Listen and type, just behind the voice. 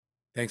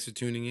Thanks for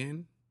tuning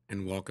in,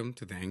 and welcome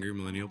to the Angry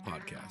Millennial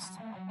podcast.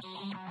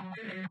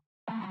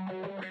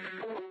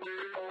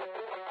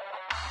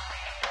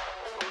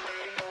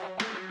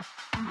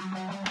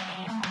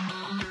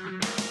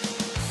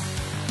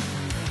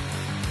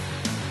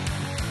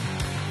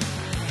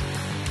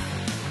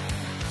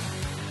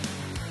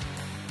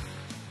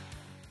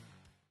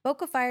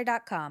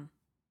 Bokehfire.com.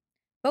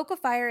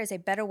 Bokehfire is a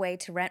better way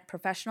to rent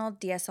professional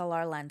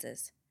DSLR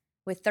lenses.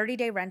 With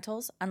 30-day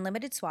rentals,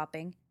 unlimited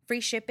swapping,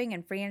 free shipping,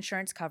 and free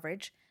insurance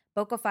coverage,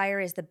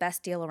 Bokehfire is the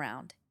best deal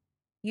around.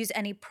 Use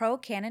any Pro,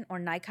 Canon, or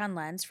Nikon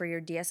lens for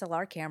your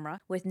DSLR camera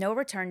with no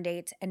return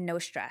dates and no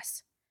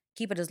stress.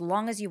 Keep it as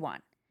long as you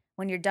want.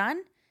 When you're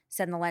done,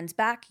 send the lens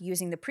back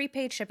using the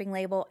prepaid shipping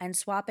label and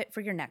swap it for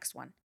your next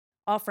one.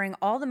 Offering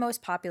all the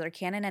most popular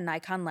Canon and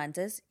Nikon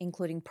lenses,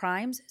 including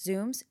primes,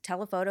 zooms,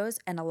 telephotos,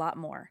 and a lot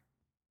more.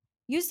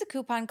 Use the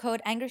coupon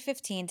code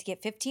ANGRY15 to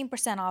get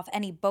 15% off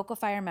any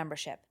Bokehfire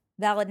membership.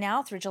 Valid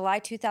now through July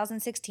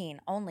 2016,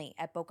 only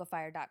at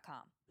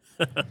Bokehfire.com.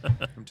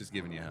 I'm just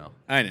giving you hell.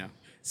 I know.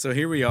 So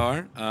here we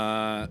are,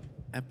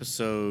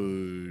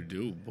 episode,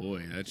 oh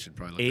boy, that should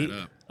probably look 8,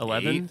 that up.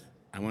 11? 8?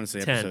 I want to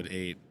say 10. episode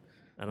 8.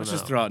 I don't Let's know.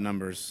 just throw out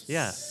numbers.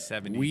 Yeah.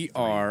 70. We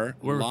are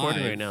We're live.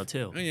 recording right now,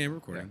 too. Oh, yeah, we're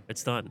recording.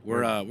 It's done.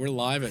 We're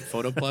live at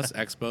PhotoPlus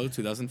Expo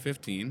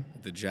 2015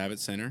 at the Javits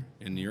Center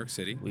in New York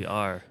City. We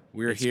are.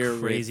 We're It's here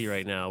crazy with,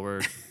 right now.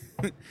 We're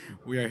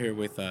we are here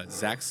with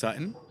Zach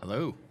Sutton.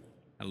 Hello.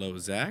 Hello,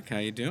 Zach. How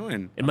you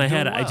doing? in my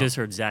head. doing I well. just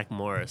heard Zach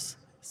Morris.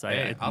 So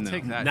Hey, I'll no.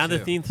 take that now too.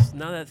 the theme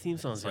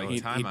song's like going. He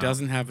Time out.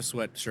 doesn't have a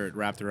sweatshirt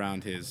wrapped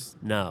around his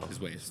No.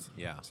 waist.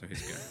 Yeah. So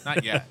he's good.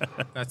 Not yet.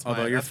 That's my,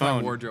 Although your that's phone,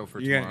 my wardrobe for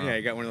you got- tomorrow. yeah,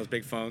 you got one of those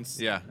big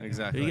phones. Yeah,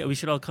 exactly. We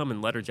should all come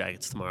in leather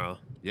jackets tomorrow.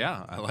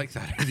 Yeah, I like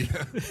that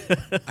idea.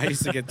 I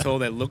used to get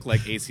told I looked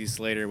like AC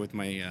Slater with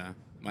my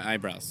my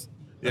eyebrows.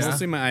 That's Yeah?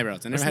 mostly my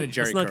eyebrows. I never had a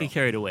Jerry Let's not curl. get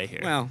carried away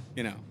here. Well,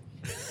 you know.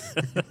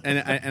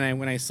 and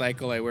when I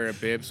cycle, I wear a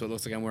bib, so it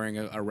looks like I'm wearing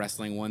a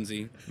wrestling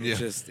onesie. Yeah.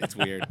 It's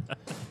weird.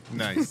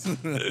 Nice.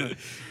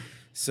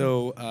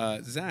 So,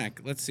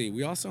 Zach, let's see.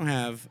 We also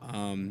have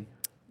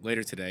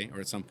later today, or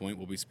at some point,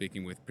 we'll be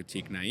speaking with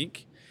Pratik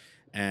Naik,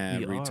 a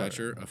We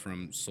retoucher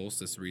from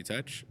Solstice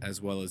Retouch,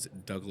 as well as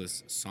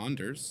Douglas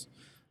Sonders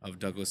of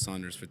Douglas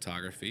Sonders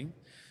Photography.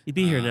 He'd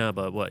be here now,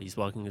 but what? He's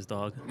walking his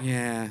dog.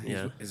 Yeah,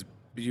 Yeah. his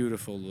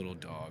beautiful little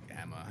dog,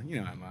 Emma.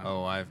 You know Emma.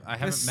 Oh, I the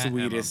haven't met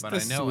sweetest, Emma, but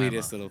the I know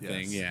sweetest Emma. little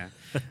thing. Yes.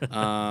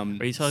 Yeah.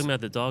 Are you talking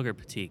about the dog or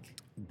Pratik?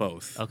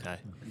 Both. Okay.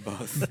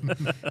 Both.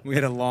 We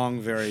had a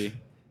very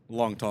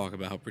long talk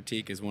about how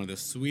Pratik is one of the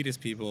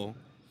sweetest people.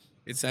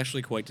 It's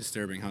actually quite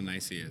disturbing how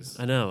nice he is.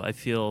 I know. I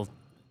feel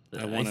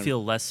wanna-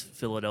 less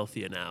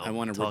Philadelphia now. I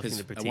want to rip his.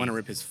 talking to I Pratik. want to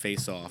rip his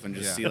face off and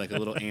just Yeah. see like a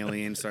little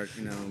alien start,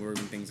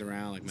 moving things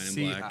around like Men in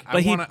See, Black. I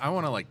But he- want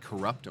to like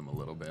corrupt him a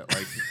little bit.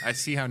 Like I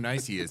see how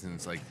nice he is, and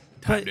it's like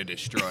time But- to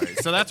destroy.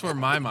 So that's where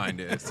my mind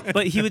is.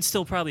 But he would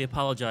still probably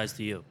apologize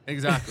to you.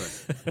 Exactly.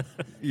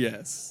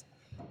 Yes.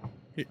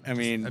 I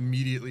mean,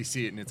 Immediately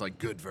see it, and it's like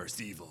good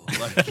versus evil.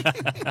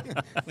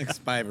 Like, like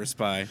spy versus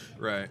spy.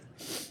 right.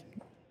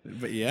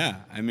 But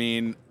yeah, I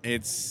mean,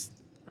 it's.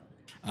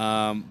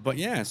 But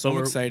yeah, so I'm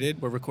We're-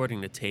 excited. We're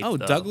recording the tape. Oh,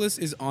 though. Douglas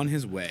is on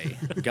his way.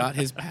 Got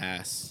his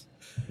pass.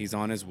 He's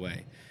on his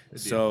way.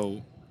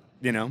 So,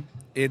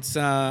 it's.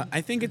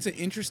 I think it's an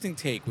interesting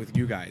take with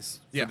you guys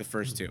for Yeah. the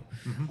first two,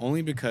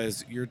 only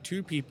because you're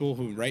two people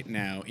who right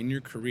now in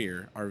your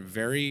career are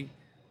very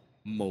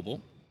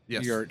mobile.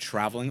 Yes. You're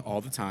traveling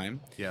all the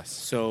time. Yes.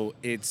 So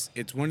it's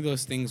one of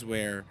those things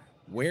where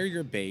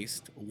you're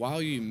based,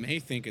 while you may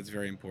think it's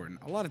very important,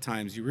 a lot of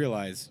times you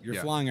realize you're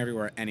Yeah. flying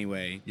everywhere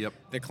anyway. Yep.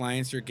 The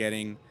clients you're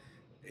getting,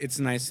 it's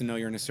nice to know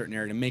you're in a certain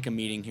area to make a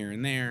meeting here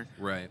and there.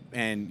 Right.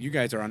 And you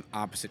guys are on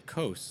opposite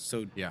coasts.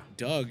 So Yeah.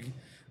 Doug,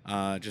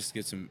 just to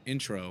get some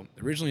intro,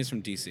 originally is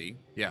from DC.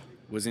 Yeah.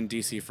 Was in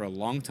DC for a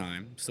long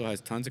time, still has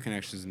tons of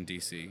connections in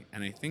DC,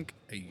 and I think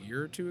a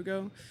year or two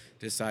ago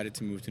decided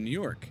to move to New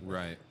York.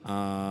 Right.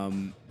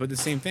 But the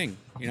same thing,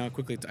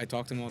 quickly, I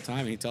talk to him all the time,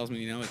 and he tells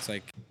me, it's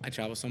like, I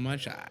travel so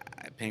much, I'm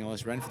paying all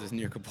this rent for this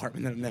New York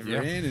apartment that I'm never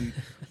Yeah. in,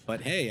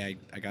 but hey,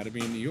 I got to be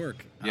in New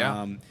York.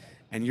 Yeah.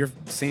 And your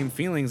same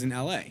feelings in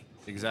LA.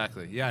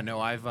 Exactly. Yeah. No,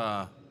 I've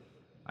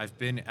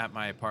been at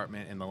my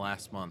apartment in the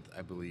last month,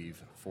 I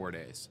believe, 4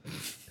 days.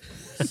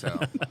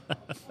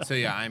 So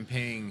yeah, I'm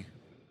paying.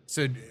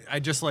 So I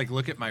just like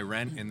look at my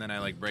rent and then I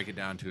like break it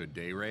down to a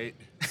day rate,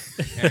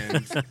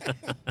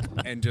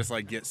 and just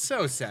like get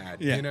so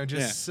sad. Yeah,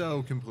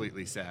 So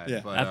completely sad.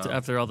 Yeah. But,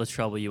 After all the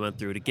trouble you went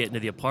through to get into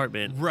the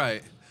apartment.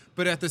 right.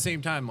 But at the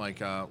same time, like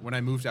when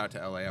I moved out to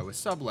LA, I was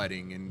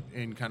subletting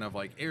and kind of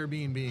like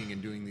Airbnb-ing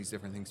and doing these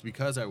different things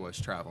because I was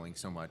traveling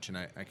so much, and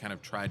I kind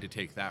of tried to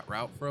take that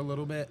route for a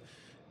little bit,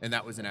 and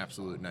that was an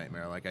absolute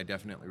nightmare. Like I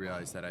definitely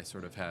realized that I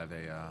sort of have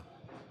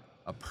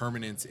a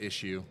permanence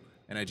issue,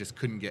 and I just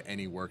couldn't get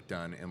any work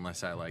done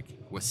unless I like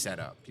was set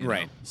up. You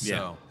Right. know? Yeah.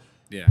 So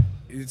Yeah.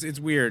 It's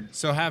weird.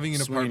 so having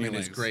an Swinging apartment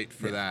is legs. great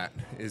for that.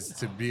 Is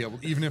to be able,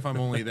 even if I'm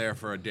only there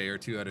for a day or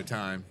two at a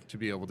time, to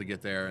be able to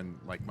get there and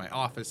like my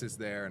office is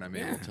there and I'm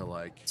able to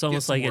like. It's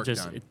almost get some like it work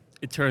just done.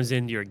 it turns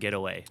into your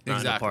getaway,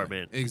 not an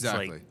apartment. It's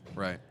like- Exactly.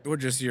 Right. Or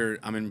just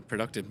I'm in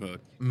productive mode.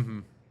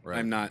 Right.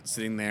 I'm not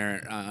sitting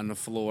there on the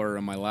floor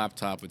on my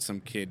laptop with some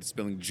kid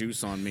spilling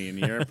juice on me in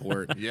the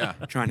airport. Yeah.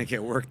 Trying to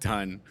get work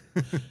done.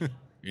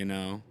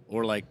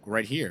 Or like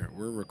right here,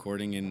 we're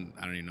recording in,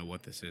 I don't even know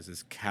what this is,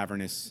 this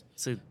cavernous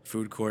So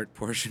food court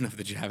portion of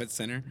the Javits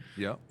Center.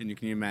 Yep. And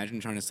can you imagine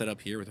trying to set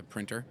up here with a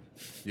printer,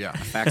 Yeah.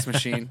 fax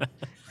machine,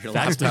 your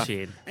fax laptop?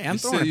 machine. Hey, I'm You're throwing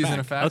still it using back.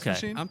 a fax Okay.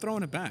 machine? I'm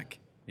throwing it back.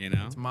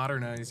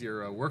 Modernize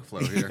your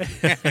workflow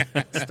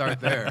here. Start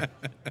there.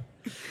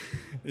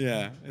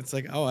 Yeah. It's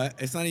like,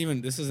 it's not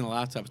even. This isn't a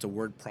laptop. It's a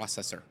word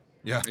processor.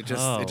 Yeah. It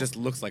Oh. just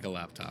looks like a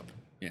laptop.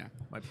 Yeah.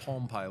 My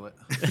Palm Pilot.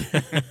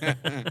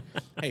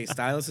 Hey,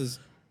 styluses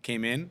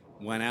came in,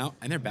 went out,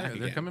 and they're back Yeah,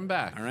 again. they're coming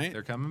back. All right.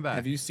 They're coming back.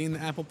 Have you seen the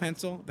Apple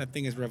Pencil? That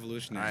thing is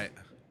revolutionary.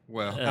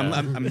 Well,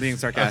 I'm being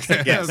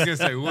sarcastic. Yes. I was gonna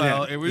say,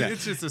 well, Yeah.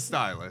 it's just a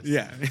stylus.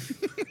 Yeah.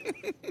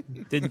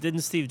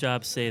 didn't Steve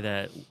Jobs say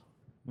that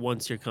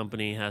once your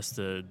company has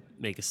to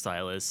make a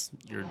stylus,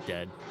 you're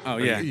dead? Oh, Or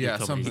yeah. your Yeah,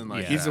 company- something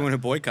like He's the that. one who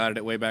boycotted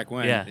it way back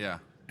when. Yeah. Yeah.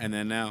 And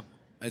then now,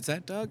 is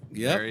that Doug?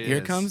 Yep. There he Here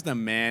is. comes the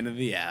man of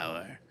the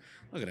hour.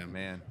 Look at him,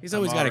 Man, He's I'm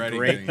always got a already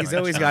great. getting He's my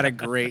always shot. got a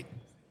great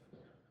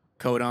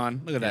coat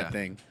on. Look at Yeah. that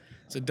thing.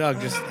 So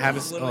Doug, just have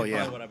us. Oh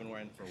yeah, what I've been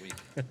wearing for a week.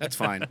 that's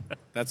fine.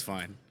 That's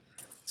fine.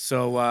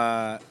 So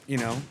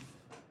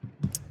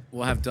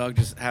we'll have Doug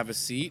just have a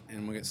seat,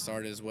 and we'll get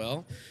started as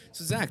well.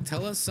 So Zach,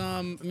 tell us.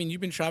 I mean,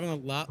 you've been traveling a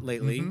lot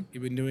lately.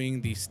 You've been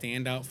doing the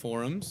standout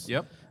forums.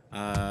 Yep.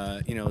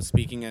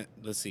 Speaking at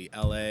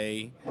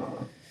L.A.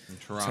 In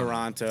Toronto.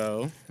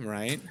 Toronto,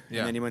 right? Yeah.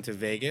 And then you went to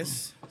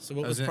Vegas. So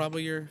what That was was it.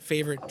 probably your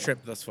favorite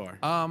trip thus far?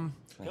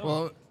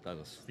 Well,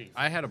 Douglas.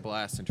 I had a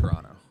blast in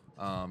Toronto.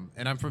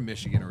 And I'm from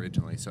Michigan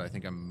originally, so I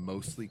think I'm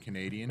mostly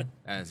Canadian,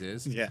 as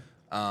is. yeah.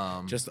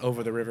 Just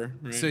over the river.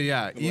 Right? So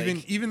yeah, The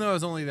lake. even though I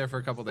was only there for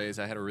a couple days,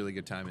 I had a really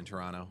good time in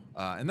Toronto,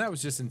 and that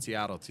was just in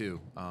Seattle too,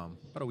 about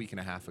a week and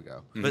a half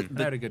ago. But-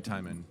 I had a good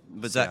time in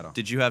But Seattle. Zach,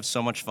 did you have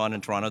so much fun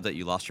in Toronto that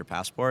you lost your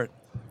passport?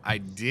 I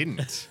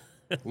didn't.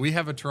 We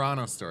have a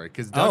Toronto story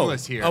because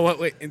Douglas here. Oh,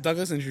 wait. And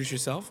Douglas, introduce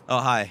yourself. Oh,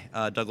 hi,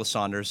 Douglas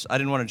Sonders. I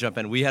didn't want to jump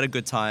in. We had a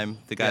good time.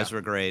 The guys Yeah.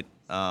 were great.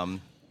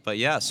 But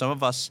yeah, some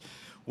of us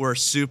were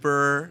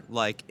super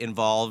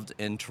involved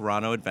in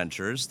Toronto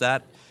adventures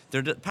that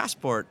their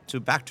passport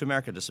back to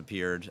America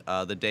disappeared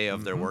the day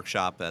of their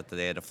workshop that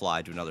they had to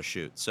fly to another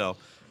shoot. So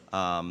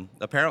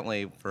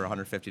apparently for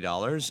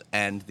 $150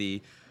 and the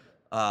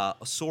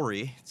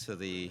sorry to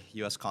the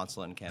U.S.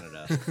 consulate in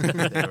Canada.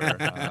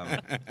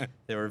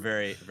 They were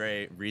very,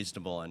 very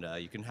reasonable, and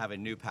you can have a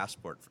new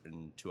passport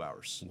in 2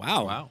 hours.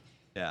 Wow. Wow.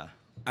 Yeah.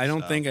 I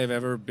don't think I've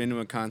ever been to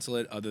a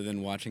consulate other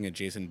than watching a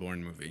Jason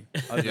Bourne movie.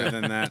 Other Yeah.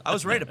 than that. I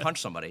was ready to punch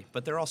somebody,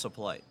 but they're also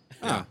polite.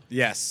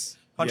 Yes.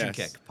 Punch yes. and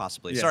kick,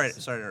 possibly.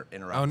 Yes. Sorry to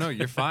interrupt. Oh no,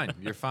 you're fine.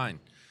 You're fine.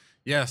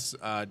 Yes,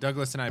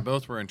 Douglas and I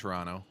both were in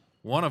Toronto.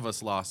 One of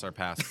us lost our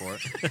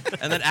passport.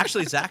 And then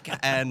actually, Zach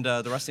and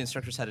the rest of the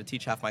instructors had to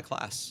teach half my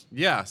class.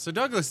 Yeah, so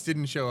Douglas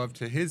didn't show up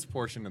to his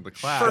portion of the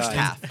class. First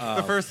half.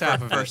 The first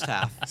half of it. First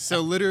half. So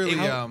literally,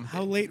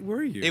 How late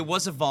were you? It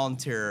was a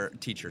volunteer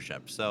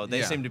teachership, so they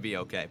Yeah. seemed to be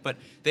okay. But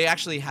they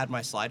actually had my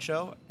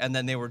slideshow, and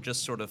then they were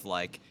just sort of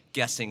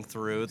guessing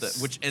through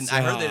and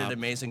I heard they did an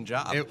amazing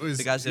job. it was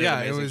the guys did yeah,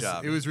 an amazing it was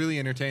job. it was really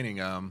entertaining.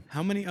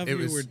 How many of It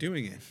you was- were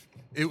doing it?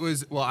 It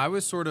was I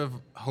was sort of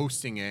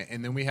hosting it,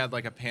 and then we had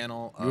a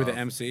panel. You were the of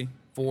MC?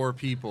 4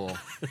 people,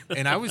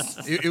 and I was.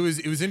 It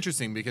was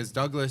interesting because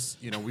Douglas,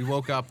 we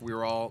woke up, we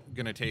were all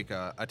gonna take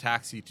a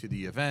taxi to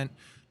the event.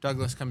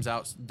 Douglas comes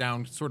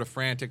down sort of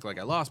frantic,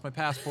 I lost my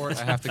passport.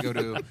 I have to go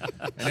to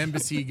an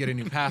embassy, get a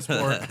new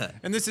passport.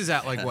 And this is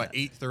at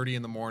 8:30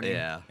 in the morning.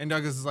 Yeah. And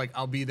Douglas is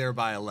I'll be there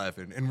by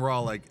 11. And we're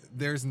all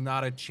there's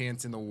not a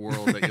chance in the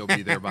world that you'll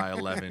be there by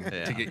 11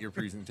 Yeah. to get your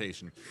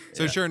presentation.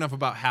 So sure enough,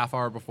 about half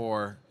hour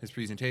before his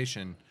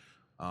presentation,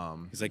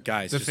 He's like,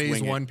 guys, the just phase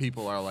wing 1 it.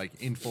 people are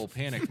in full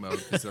panic mode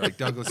because they're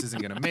Douglas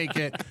isn't going to make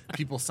it.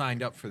 People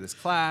signed up for this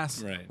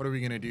class. Right. What are we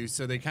going to do?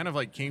 So they kind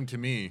of came to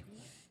me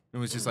and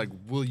was just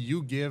will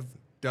you give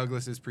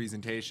Douglas's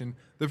presentation?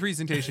 The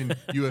presentation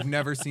you have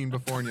never seen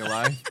before in your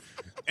life.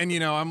 And,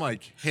 I'm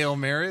Hail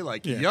Mary,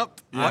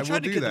 yup, I I will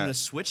tried to do get them to that.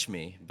 switch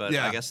me, but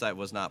Yeah. I guess that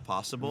was not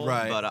possible.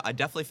 Right. But I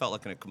definitely felt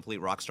like a complete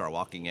rock star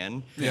walking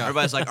in. Yeah.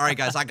 Everybody's like, all right,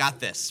 guys, I got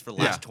this for the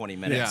last Yeah. 20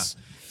 minutes.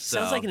 Yeah.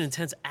 Sounds So- like an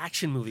intense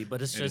action movie,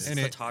 but it's just And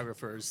it-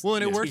 photographers. Well,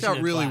 and it worked teaching out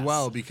a really class.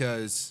 well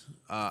because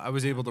I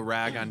was able to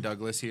rag on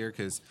Douglas here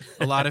because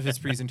a lot of his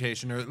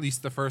presentation, or at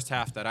least the first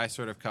half that I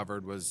sort of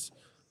covered, was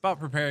about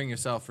preparing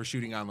yourself for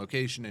shooting on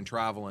location and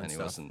travel and And he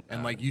stuff. wasn't,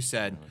 And like you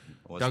said,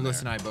 wasn't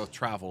Douglas there. and I both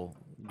travel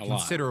A lot.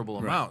 considerable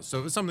Right. amount, so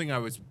it was something I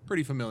was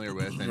pretty familiar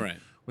with. And Right.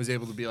 was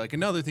able to be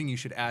another thing you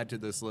should add to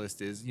this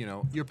list is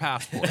your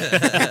passport,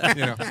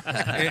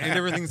 and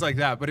everything's like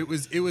that. But it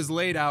was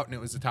laid out, and it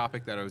was a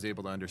topic that I was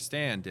able to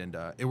understand, and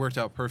it worked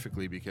out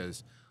perfectly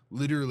because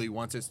literally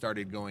once it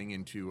started going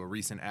into a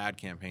recent ad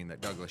campaign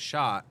that Douglas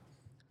shot,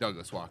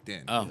 Douglas walked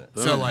in. Oh,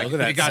 so boom. like Look at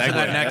that it got to segue.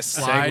 that next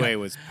That slide. segue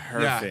was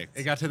perfect.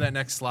 Yeah, it got to that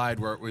next slide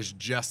where it was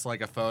just like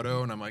a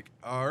photo, and I'm like,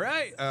 all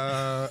right,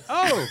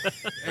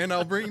 and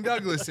I'll bring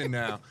Douglas in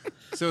now.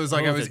 So it was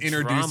like I was the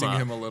introducing drama.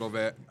 him a little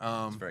bit.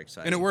 very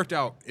exciting. And it worked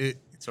out.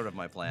 Sort of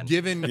my plan.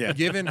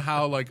 Given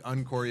how like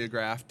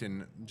unchoreographed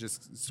and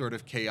just sort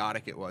of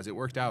chaotic it was, it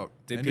worked out.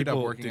 Did Ended people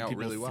up working did out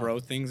people really well. throw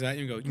things at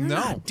you and go, "You're No.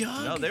 not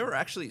Doug"? No, they were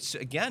actually,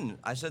 again,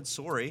 I said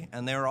sorry,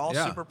 and they were all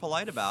Yeah. super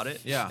polite about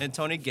it. Yeah. And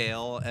Tony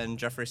Gale and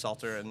Jeffrey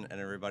Salter and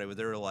everybody,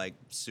 they were like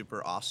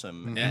super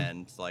awesome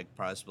and like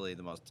possibly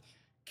the most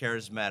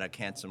charismatic,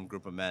 handsome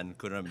group of men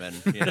could have been,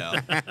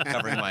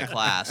 covering my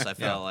class. I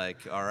felt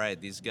like, all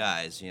right, these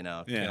guys, killing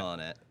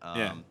it.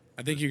 Yeah.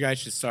 I think you guys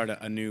should start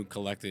a new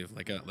collective,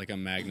 like a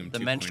Magnum. The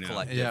 2.0. Mensch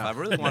Collective. Yeah. I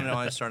really wanted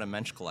to start a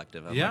Mensch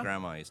Collective, as Yeah. my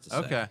grandma used to say.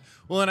 Okay.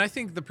 Well, and I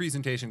think the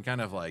presentation kind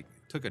of like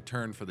took a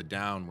turn for the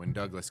down when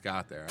Douglas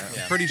got there.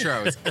 I'm pretty sure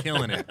I was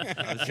killing it.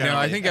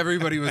 I think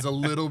everybody was a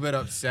little bit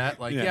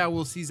upset. Like, yeah,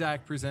 we'll see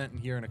Zach present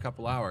here in a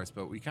couple hours,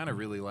 but we kind of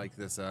really like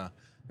this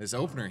this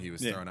opener he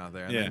was throwing out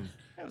there. And then-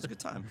 It was a good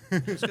time.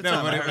 It was a good No,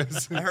 time.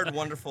 but I heard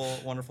wonderful,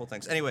 wonderful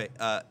things. Anyway,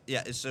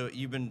 so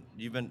you've been.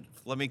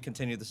 Let me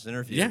continue this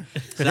interview. Yeah.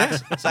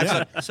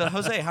 Zach, so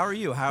Jose, how are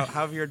you? How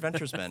have your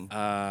adventures been?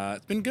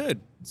 It's been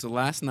good. So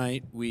last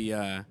night we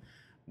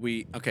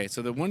okay.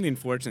 So one of the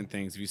unfortunate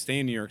things, if you stay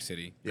in New York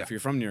City, if you're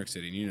from New York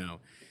City,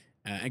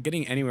 and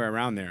getting anywhere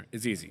around there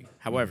is easy.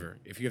 However,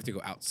 if you have to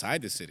go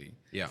outside the city,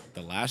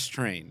 the last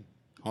train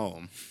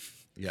home,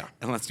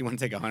 unless you want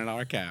to take a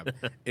 $100 cab,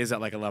 is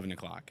at like 11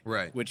 o'clock.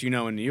 Right. Which in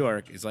New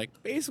York is like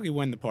basically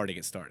when the party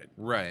gets started.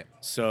 Right.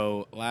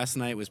 So last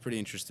night was pretty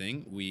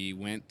interesting. We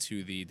went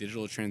to the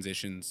Digital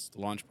Transitions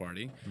launch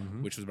party,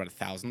 which was about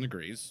 1,000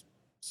 degrees.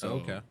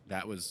 So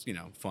that was,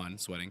 fun,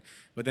 sweating.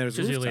 But there was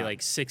It's usually rooftop.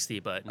 like 60,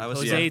 but I was-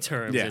 Jose yeah.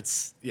 terms, Yeah.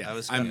 it's Yeah, I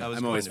was I'm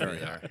going always to be very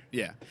there. hard.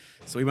 Yeah.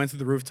 So we went to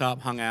the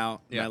rooftop, hung out,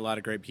 Yeah. met a lot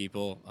of great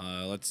people.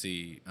 Let's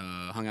see,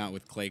 hung out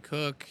with Clay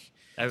Cook,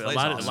 a Clay's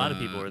lot of awesome.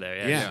 people were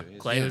there. Yeah.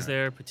 Clay was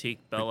there, Pratik,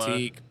 Bella,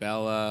 Pratik,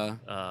 Bella,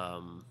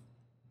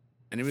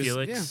 and it was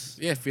Felix.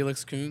 Yeah,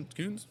 Felix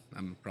Coons.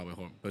 I'm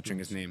probably butchering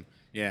his name.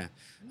 Yeah,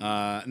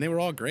 and they were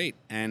all great,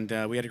 and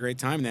we had a great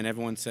time. And then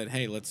everyone said,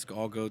 "Hey, let's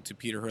all go to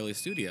Peter Hurley's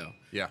studio."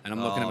 Yeah. And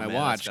I'm looking at Oh, my man,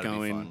 watch, that's gotta be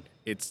going, fun.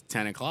 "It's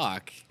 10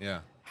 o'clock.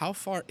 Yeah. How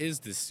far is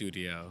this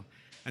studio?"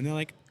 And they're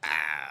like,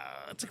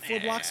 "It's like 4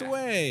 blocks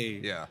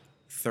away." Yeah.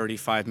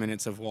 35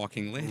 minutes of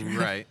walking later.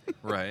 Right.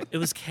 Right. It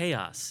was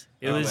chaos.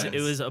 It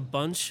was a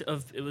bunch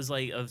of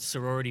like a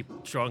sorority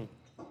drunk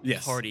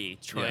Yes. party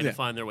trying Yeah. to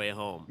find their way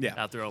home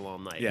after a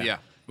long night. Yeah. Yeah.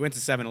 We went to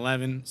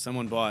 7-Eleven.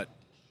 Someone bought,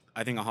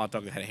 I think, a hot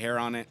dog that had hair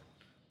on it.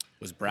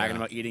 Was bragging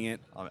about eating it.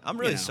 I'm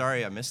really You know.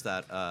 sorry I missed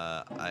that.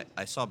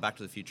 I saw Back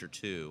to the Future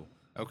 2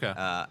 Okay.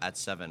 at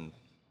 7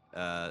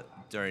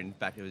 during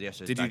yesterday's Did Back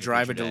you to the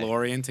drive a Future day.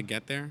 DeLorean to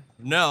get there?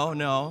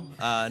 No.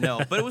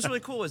 But it was really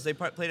cool. Is they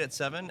played at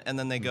 7, and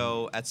then they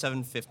go at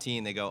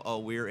 7:15. They go, oh,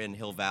 we're in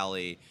Hill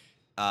Valley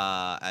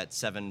at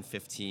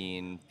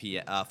 7:15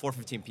 p.m.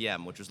 4:15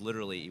 p.m., which was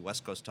literally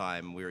West Coast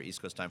time. We were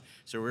East Coast time,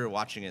 so we were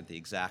watching it the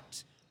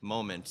exact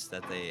moment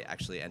that they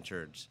actually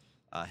entered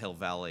Hill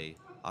Valley.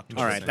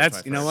 October All right,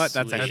 21st. you know what?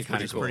 That's actually Which kind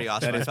of is cool. pretty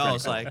awesome. That I is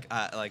felt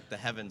pretty like the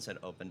heavens had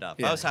opened up.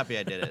 Yeah. I was happy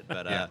I did it,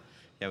 but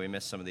Yeah. we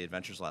missed some of the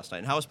adventures last night.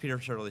 And how was Peter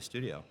Hurley's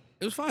studio?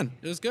 It was fun.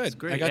 It was good.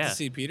 great, I got yeah. to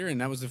see Peter, and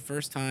that was the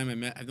first time I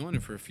met. I've known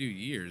him for a few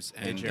years,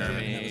 and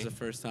Jeremy. that was the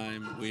first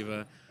time we've.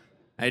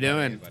 How you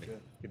doing?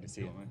 Good to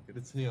see you, man. Good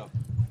to see you.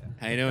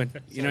 How you doing?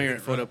 You know you're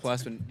at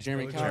PhotoPlus when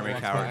Jeremy Coward Jeremy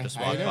walked Coward by. just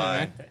How you walked doing, by.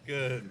 man?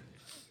 Good.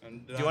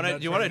 Do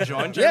you want to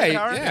join Yeah, Jeremy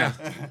Coward? yeah.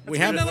 We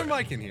Have have another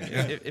mic in here.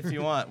 If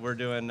you want, we're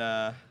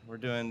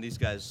doing these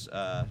guys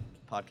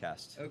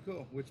podcast. Oh,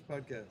 cool. Which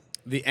podcast?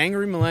 The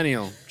Angry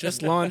Millennial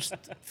just launched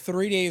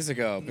 3 days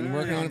ago. Been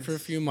working on it for a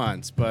few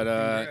months, but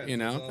Congrats, you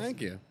know, that's awesome.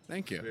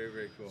 thank you. Very,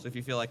 very cool. So if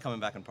you feel like coming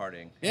back and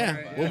partying, Yeah,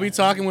 Alright, we'll yeah. be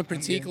talking with I'm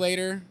Pratik game.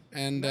 later,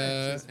 and Nice.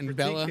 Is and Pratik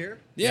Bella. here?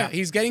 Yeah,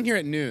 he's getting here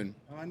at noon.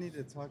 Oh, I need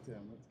to talk to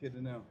him. That's good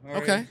to know. All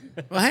Okay.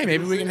 right. Well, hey,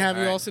 maybe we can have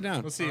you Alright. all sit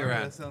down. We'll see All you right,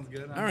 around. that sounds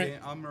good. All right.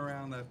 I'm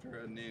around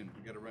after noon.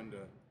 We got to run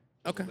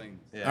to Okay. things.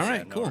 yeah, All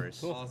right, no cool. worries.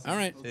 Cool. Awesome. All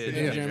right. We'll See see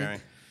you, you, Jeremy.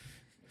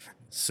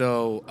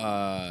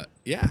 So,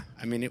 yeah,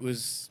 I mean, it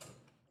was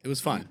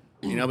fun.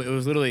 You know, but it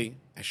was literally,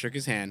 I shook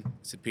his hand,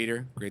 said,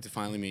 Peter, great to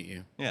finally meet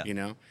you. Yeah. You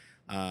know,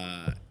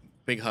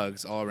 big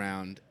hugs all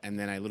around. And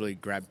then I literally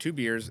grabbed 2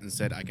 beers and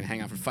said, I can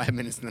hang out for 5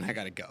 minutes and then I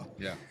got to go.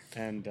 Yeah.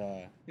 And,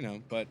 you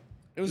know, but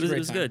it was It a great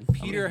was time. good.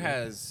 Peter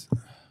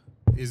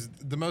is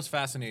the most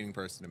fascinating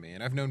person to me,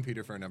 and I've known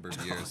Peter for a number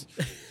of years,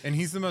 and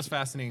he's the most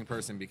fascinating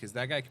person because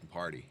that guy can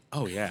party.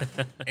 Oh, yeah.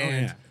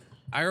 And yeah.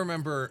 I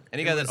remember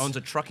Any it guy that was- owns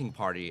a trucking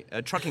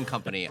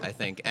company, I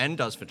think, and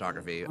does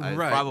photography,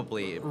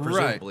 Right.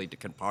 presumably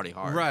can party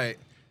hard. Right.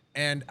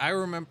 And I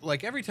remember,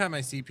 like, every time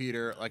I see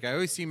Peter, like, I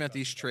always see him at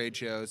these trade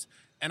shows,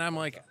 and I'm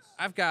like,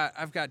 I've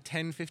got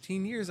 10,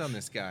 15 years on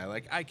this guy.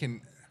 Like, I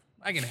can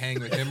I can hang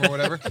with him or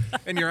whatever.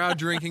 And you're out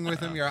drinking with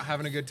him, you're out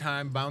having a good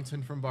time,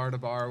 bouncing from bar to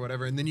bar or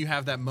whatever. And then you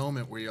have that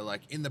moment where you're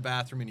like in the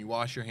bathroom and you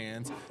wash your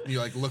hands and you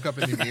like look up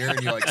in the mirror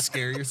and you like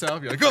scare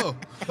yourself. You're like, oh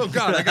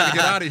God, I gotta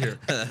get out of here.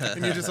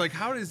 And you're just like,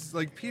 how is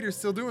like Peter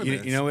still doing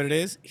this? You know what it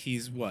is?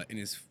 He's in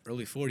his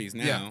early 40s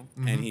now,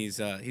 and he's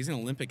an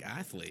Olympic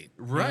athlete.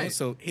 Right.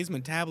 So his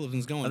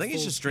metabolism's going. I think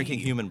he's full just drinking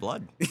speed. human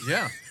blood.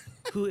 Yeah.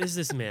 Who is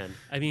this man?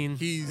 I mean,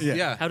 He's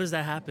how does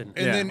that happen?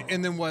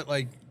 And then what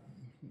like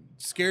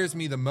scares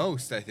me the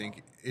most, I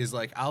think, is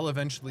like I'll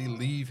eventually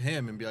leave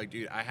him and be like,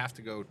 dude, I have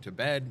to go to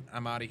bed.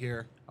 I'm out of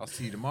here. I'll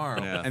see you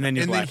tomorrow. Yeah. And then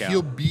you black out.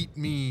 he'll beat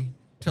me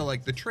to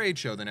like the trade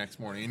show the next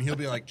morning, and he'll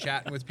be like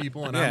chatting with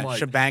people, and I'm like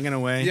shebanging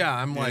away. Yeah,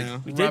 I'm like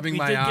know? rubbing we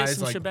my did get eyes,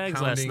 some like shebangs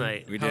pounding, last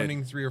night. We did.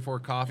 pounding 3 or 4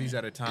 coffees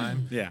at a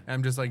time. Yeah. And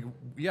I'm just like,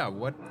 yeah,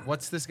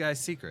 what's this guy's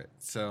secret?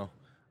 So,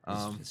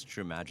 It's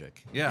true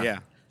magic. yeah, Yeah.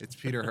 it's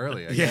Peter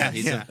Hurley. I Yeah. guess.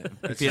 Peter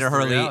just the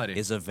Hurley reality.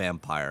 is a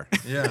vampire.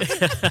 Yeah.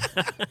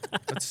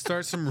 Let's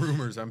start some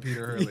rumors on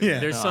Peter Hurley. Yeah.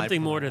 There's No,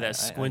 something more to I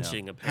that know.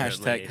 squinching,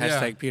 apparently.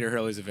 Hashtag Peter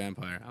Hurley's a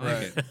vampire. I like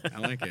Right. it. I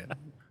like it.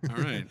 All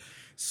right.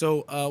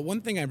 So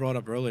one thing I brought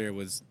up earlier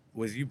was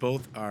you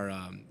both are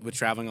with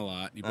traveling a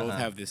lot. You both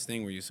have this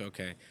thing where you say,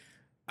 okay,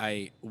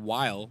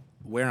 while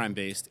where I'm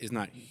based is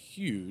not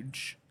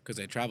huge because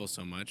I travel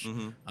so much,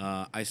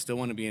 I still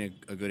want to be in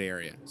a good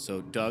area.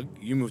 So Doug,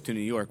 you moved to New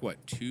York,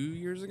 what, 2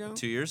 years ago?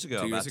 2 years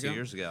ago, about 2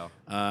 years ago.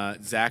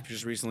 Zach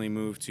just recently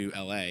moved to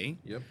LA.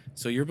 Yep.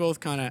 So you're both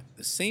kind of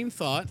the same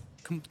thought,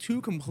 two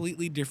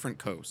completely different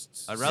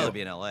coasts. I'd rather be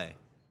in LA.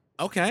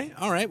 Okay,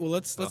 all right. Well,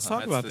 let's talk That's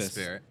about the this.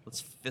 spirit. Let's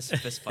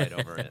fist fight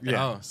over it.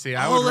 Yeah. Oh, see,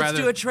 I Oh, would let's rather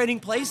do a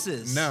trading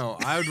places. No,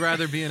 I would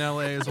rather be in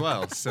LA as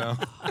well. So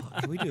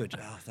Can we do it?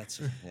 Oh,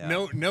 that's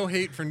yeah. no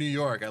hate for New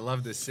York. I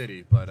love this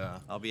city, but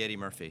I'll be Eddie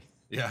Murphy.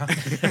 yeah.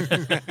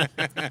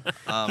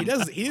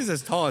 He is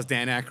as tall as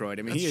Dan Aykroyd.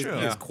 I mean, he true.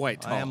 is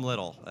quite tall. I am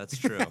little. That's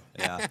true.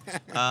 Yeah.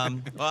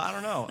 Well, I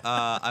don't know.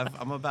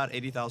 I'm about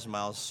 80,000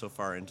 miles so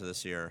far into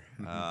this year.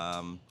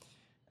 I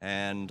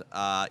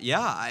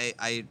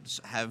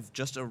have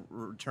just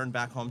returned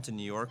back home to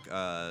New York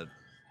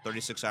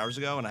 36 hours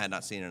ago, and I had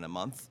not seen it in a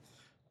month.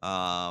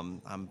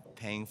 I'm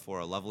paying for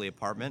a lovely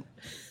apartment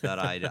that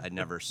I'd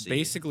never see.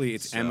 Basically,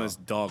 it's So- Emma's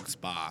dog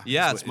spa.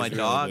 Yeah, is it's what- my is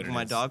really dog, what it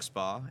my is. dog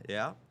spa.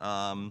 Yeah.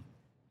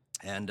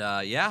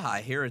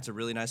 I hear it's a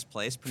really nice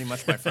place. Pretty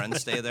much my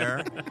friends stay there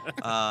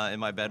in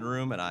my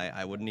bedroom, and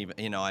I wouldn't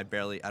even, I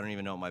don't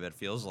even know what my bed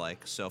feels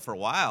like. So for a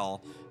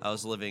while, I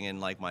was living in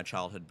like my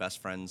childhood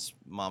best friend's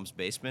mom's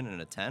basement in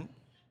a tent,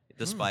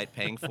 despite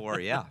paying for,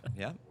 yeah.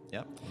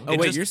 Oh,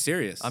 wait, you're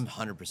serious? I'm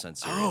 100%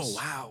 serious. Oh,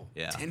 wow.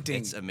 Yeah,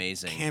 Tenting. it's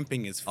amazing.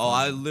 Camping is fun. Oh,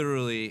 I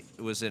literally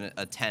was in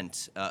a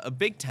tent, a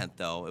big tent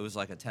though. It was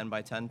like a 10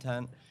 by 10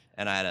 tent,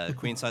 and I had a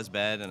queen size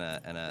bed and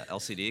a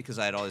LCD because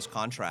I had all these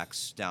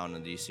contracts down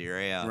in the DC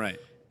area. Right.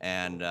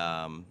 And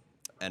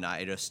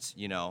I just,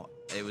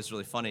 it was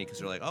really funny because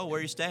they're like, oh, where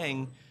are you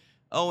staying?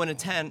 Oh, in a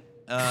tent.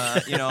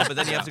 But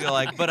then you have to go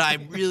like, but I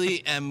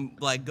really am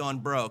like going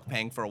broke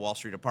paying for a Wall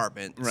Street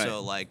apartment. Right.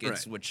 So like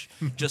it's, Right. which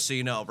just so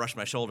you know, brush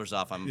my shoulders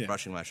off. I'm Yeah.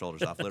 brushing my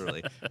shoulders off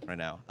literally right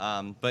now.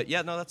 But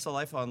yeah, no, that's the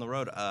life on the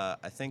road.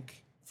 I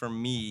think for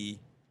me,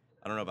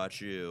 I don't know about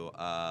you.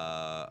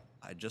 I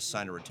just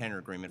signed a retainer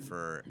agreement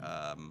for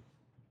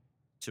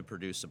to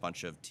produce a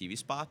bunch of TV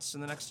spots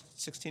in the next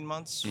 16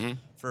 months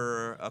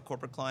for a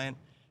corporate client,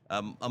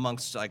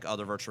 amongst like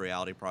other virtual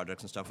reality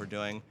projects and stuff we're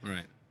doing.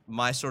 Right.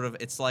 My sort of,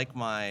 it's like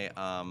my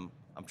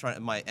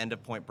my end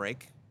of Point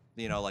Break,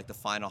 like the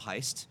final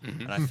heist,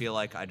 and I feel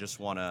like I just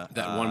want to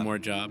That one more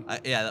job.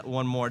 that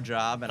one more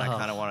job, and I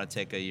kind of want to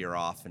take a year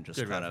off and just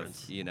Good kind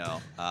reference.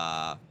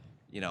 of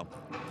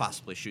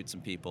possibly shoot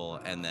some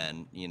people, and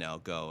then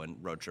go and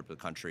road trip the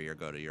country or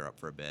go to Europe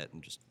for a bit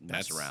and just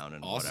mess That's around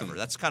and awesome. whatever.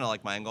 That's kind of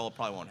like my end goal. It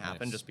probably won't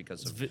happen just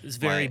because of It's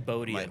very my-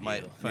 Bodhi my- of my-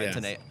 you. my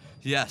Yes.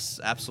 Yes,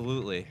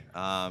 absolutely.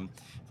 I'm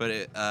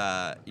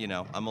a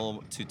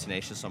little too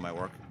tenacious on my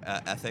work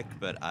ethic,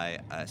 but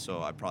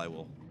so I probably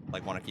will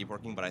want to keep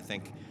working. But I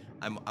think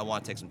I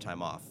want to take some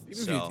time off.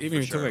 Even if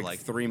you took like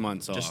 3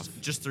 months off.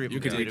 Just 3 you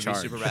could it'd be recharge.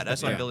 super rad.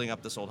 That's why Yeah. I'm building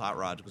up this old hot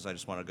rod because I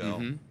just want to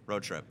go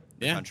road trip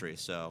the Yeah. country.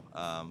 So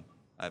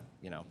I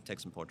take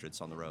some portraits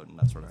on the road and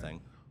that sort of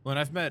thing. Well, and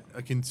I've met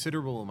a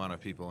considerable amount of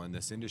people in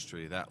this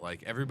industry that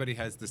like everybody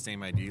has the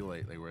same idea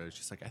lately, where it's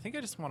just like, I think I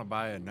just want to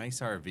buy a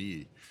nice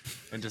RV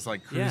and just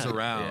like cruise Yeah.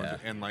 around Yeah.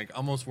 and like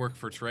almost work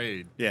for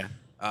trade. Yeah.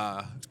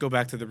 Let's go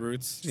back to the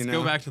roots. Just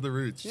go back to the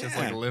roots. Just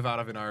like Yeah. live out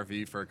of an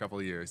RV for a couple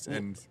of years.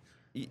 And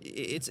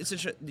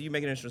You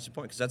make an interesting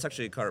point because that's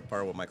actually part of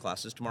what my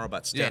class is tomorrow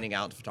about standing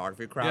out in the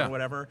photography crowd or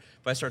whatever.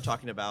 But I started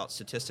talking about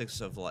statistics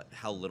of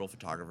how little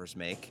photographers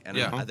make, and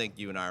I think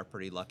you and I are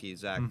pretty lucky,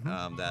 Zach,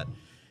 that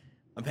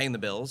I'm paying the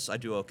bills. I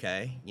do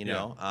okay,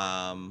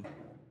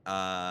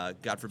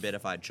 God forbid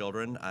if I had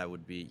children, I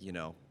would be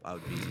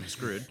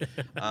screwed.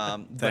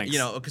 But Thanks.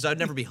 because I'd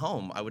never be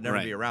home. I would never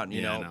Right. be around.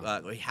 Yeah, I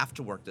know. We have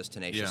to work this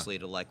tenaciously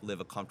to live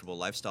a comfortable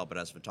lifestyle. But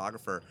as a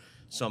photographer,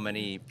 so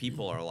many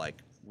people are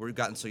we've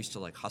gotten so used to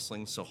like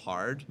hustling so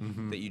hard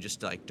that you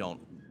just like don't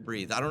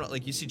breathe. I don't know,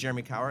 like you see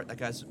Jeremy Cowart, that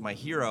guy's my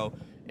hero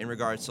in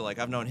regards to like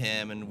I've known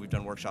him and we've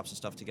done workshops and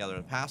stuff together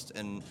in the past,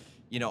 and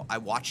you know I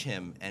watch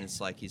him and it's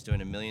like he's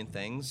doing a million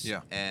things,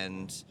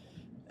 and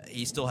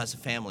he still has a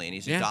family and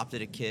he's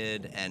adopted a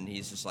kid and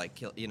he's just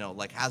like you know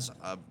like has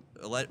a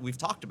we've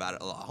talked about it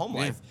a home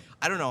life.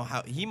 I don't know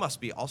how he must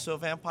be also a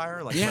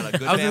vampire, like but a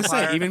good I was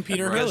vampire. gonna say even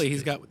Peter Hurley,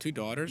 he's got 2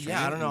 daughters. Yeah,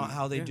 right? I don't know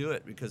how they do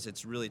it because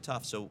it's really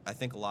tough. So I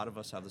think a lot of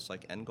us have this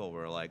like end goal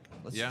where like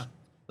let's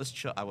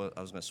chill. I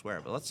was gonna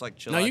swear, but let's like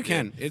chill. No, out you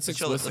here. can. It's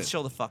explicit. Let's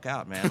chill the fuck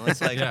out, man. Let's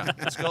like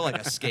let's go like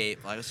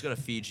escape. Like let's go to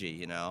Fiji,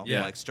 you know.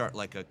 Like start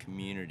like a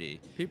community.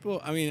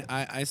 People, I mean,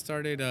 I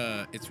started.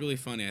 It's really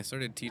funny. I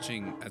started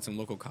teaching at some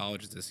local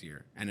colleges this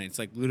year, and it's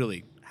like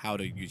literally how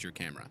to use your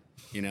camera,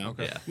 you know,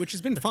 which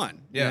has been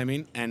fun. You know what I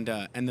mean, and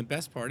the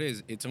best part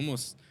is it's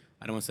almost,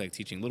 I don't want to say like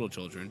teaching little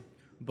children,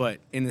 but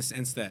in the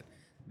sense that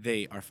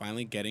they are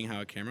finally getting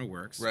how a camera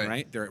works,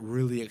 right? They're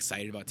really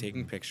excited about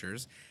taking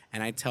pictures,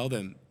 and I tell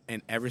them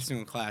in every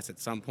single class at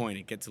some point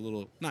it gets a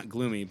little not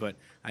gloomy, but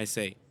I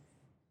say,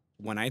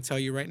 when I tell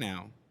you right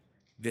now,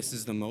 this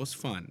is the most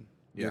fun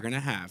you're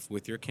gonna have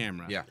with your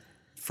camera.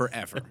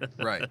 Forever.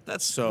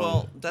 That's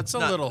so. That's a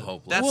not, little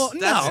hopeless.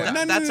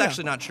 That's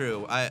actually not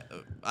true.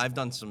 I've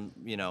done some,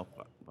 you know,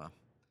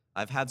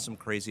 I've had some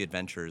crazy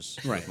adventures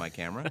with my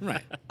camera.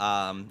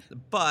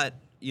 But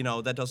you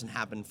know that doesn't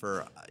happen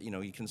for you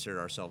know you consider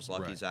ourselves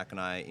lucky, Zach and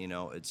I. You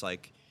know, it's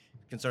like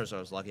consider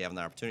ourselves lucky having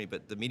that opportunity.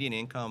 But the median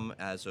income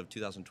as of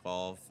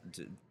 2012,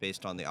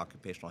 based on the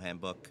occupational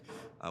handbook,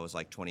 was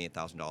like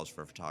 $28,000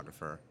 for a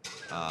photographer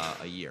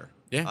a year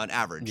on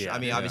average. I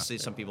mean, obviously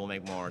some people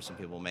make more, some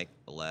people make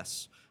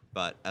less.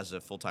 But as a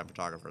full-time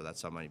photographer,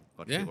 that's how much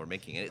people are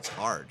making it. It's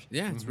hard.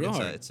 Yeah, it's real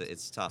hard.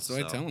 It's tough. So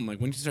I tell them, like,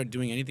 when you start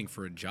doing anything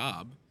for a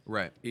job,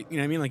 Right. You know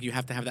what I mean? Like, you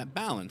have to have that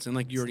balance. And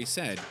like you already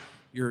said,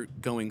 you're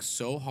going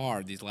so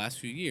hard these last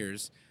few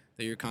years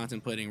that you're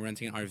contemplating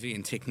renting an RV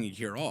and taking a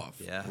year off.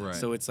 Yeah. Right.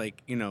 So it's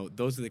like, you know,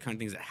 those are the kind of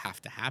things that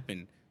have to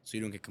happen so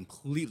you don't get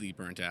completely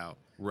burnt out.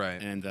 Right.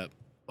 And end up,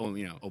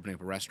 you know, opening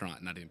up a restaurant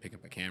and not even picking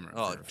up a camera.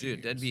 Oh, for a few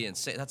dude, that'd years. be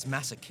insane. That's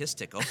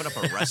masochistic. Open up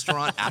a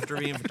restaurant after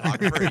being a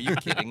photographer? Are you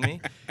kidding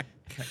me?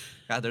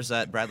 God, there's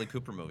that Bradley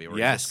Cooper movie where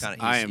he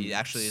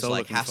actually is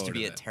like has to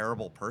be a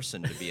terrible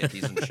person to be a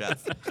decent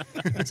chef.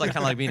 It's like kind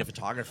of like being a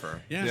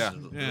photographer. Yeah.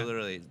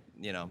 Literally,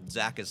 you know,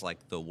 Zach is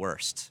like the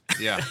worst.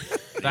 Yeah.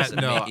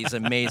 He's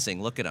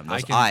amazing. Look at him.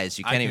 Those eyes.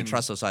 You can't even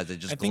trust those eyes. They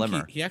just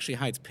glimmer. He actually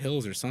hides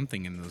pills or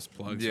something in those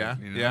plugs. Yeah.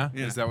 You know? Yeah.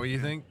 Is that what you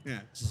think?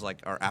 Yeah. This is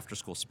like our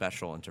after-school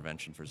special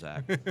intervention for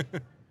Zach.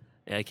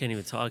 Yeah, I can't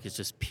even talk. It's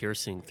just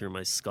piercing through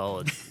my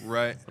skull.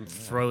 Right. I'm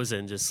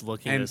frozen just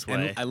looking And, this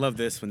way. and I love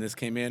this. When this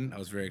came in, I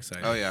was very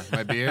excited. Oh yeah,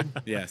 my beard.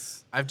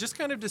 Yes. I've just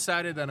kind of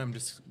decided that I'm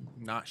just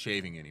not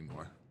shaving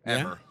anymore. Yeah?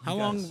 Ever. How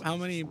long? How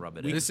many? Rub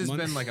it in. weeks, This has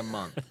months? been like a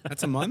month.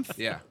 That's a month.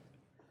 Yeah.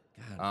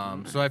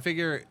 So I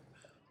figure,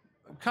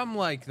 come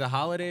like the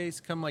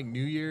holidays, come like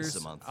New Year's,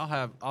 a month. I'll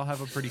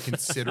have a pretty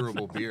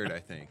considerable beard, I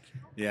think.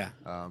 Yeah.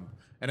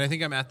 And I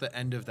think I'm at the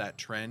end of that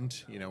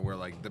trend, you know, where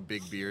like the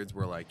big beards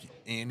were like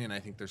in, and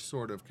I think they're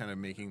sort of kind of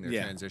making their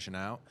transition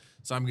out.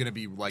 So I'm gonna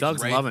be like,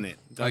 Doug's loving it.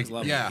 Like, Doug's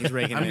loving yeah, it. He's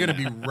raking I'm it gonna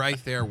in be right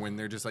there when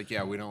they're just like,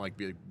 yeah, we don't like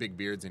big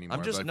beards anymore.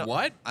 I'm just like, no,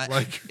 what?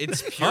 like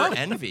it's pure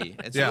envy.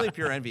 It's really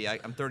pure envy.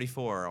 I'm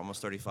 34,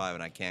 almost 35,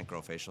 and I can't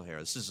grow facial hair.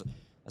 This is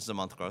a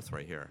month growth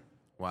right here.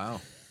 Wow.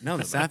 No,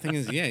 the sad thing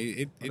is,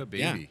 What a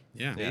baby.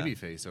 Yeah. Baby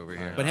face over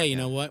here. But hey, you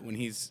know what? When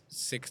he's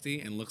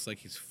 60 and looks like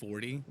he's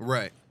 40,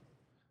 Right.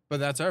 But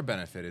that's our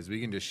benefit is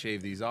we can just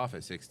shave these off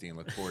at 60 and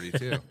look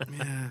 42.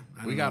 yeah,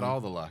 We got all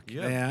the luck.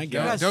 Yeah, I You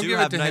guess. guys Don't do give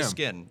it have to nice him.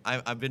 skin.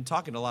 I've been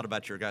talking a lot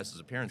about your guys'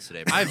 appearance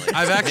today. I've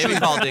apparently. actually Maybe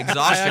called the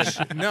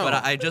exhaustion. no.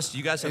 But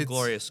you guys have It's-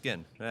 glorious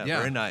skin. Yeah, yeah.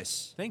 very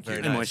nice. Thank you.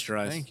 Very And nice.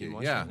 moisturized. Thank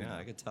you. Yeah, Yeah.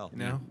 I could tell. You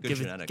know? Good give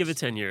genetics. it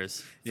 10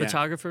 years. Yeah.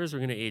 Photographers are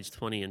going to age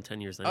 20 in 10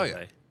 years Oh,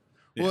 anyway.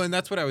 yeah. Well, and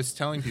that's what I was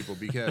telling people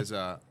because,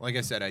 like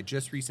I said, I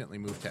just recently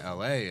moved to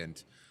LA,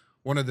 and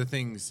one of the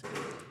things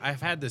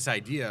I've had this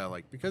idea,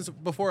 like, because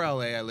before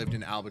LA, I lived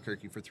in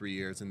Albuquerque for 3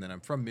 years, and then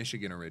I'm from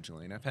Michigan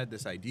originally, and I've had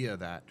this idea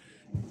that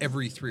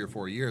every 3 or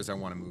 4 years I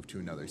want to move to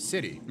another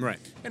city. Right.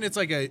 And it's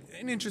like an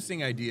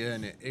interesting idea,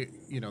 and it,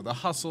 you know, the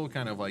hustle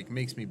kind of like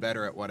makes me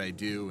better at what I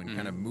do, and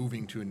kind of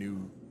moving to a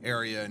new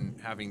area and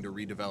having to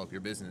redevelop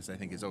your business, I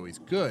think, is always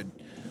good.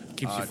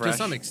 Keeps you To fresh.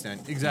 some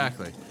extent,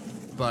 exactly.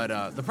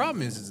 But the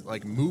problem is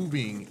like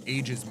moving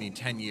ages me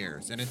 10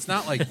 years. And it's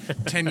not like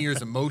 10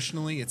 years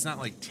emotionally. It's not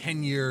like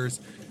 10 years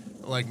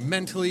like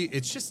mentally.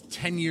 It's just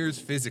 10 years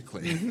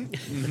physically.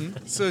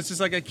 So it's just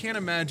like I can't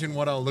imagine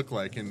what I'll look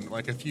like in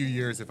like a few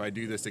years if I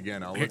do this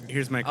again.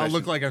 Here's my I'll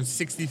look question. like I'm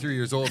 63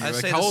 years old. And I they're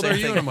like, say how the old same are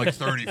you? thing. And I'm like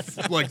 30,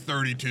 like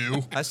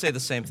 32. I say the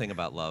same thing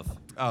about love.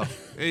 Oh,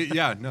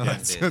 yeah. No,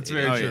 that's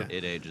very Oh, true. yeah.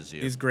 It ages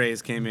you. These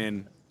grays came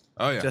in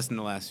Oh, yeah. just in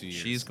the last few years.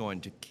 She's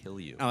going to kill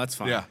you. Oh, that's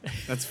fine. Yeah.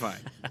 That's fine.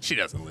 She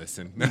doesn't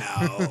listen.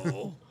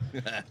 No.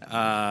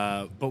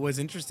 But what's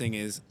interesting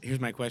is, here's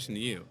my question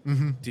to you.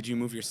 Did you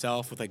move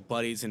yourself with like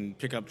buddies and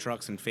pickup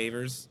trucks and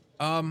favors?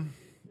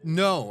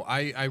 No,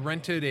 I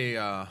rented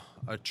a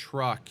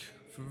truck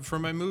for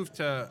my move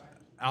to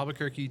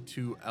Albuquerque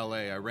to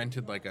LA. I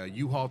rented like a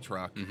U-Haul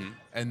truck,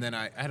 and then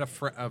I had a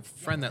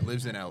friend that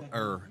lives in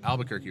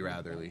Albuquerque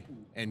ratherly,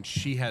 and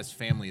she has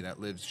family that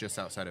lives just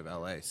outside of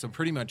LA. So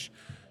pretty much,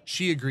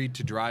 she agreed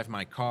to drive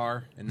my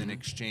car, and then in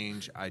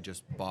exchange, I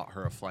just bought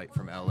her a flight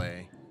from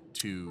LA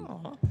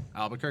to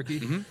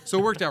Albuquerque. So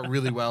it worked out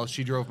really well.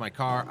 She drove my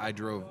car, I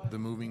drove the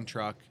moving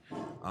truck,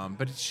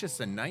 but it's just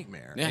a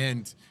nightmare. Yeah.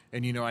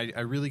 And you know, I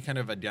really kind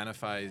of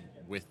identify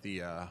with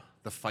the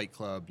Fight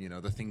Club. You know,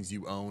 the things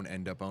you own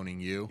end up owning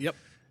you. Yep.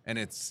 And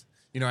it's,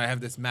 you know, I have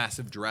this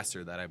massive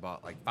dresser that I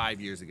bought like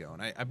 5 years ago,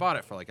 and I bought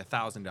it for like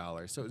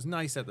 $1,000, so it was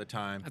nice at the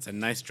time. That's a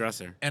nice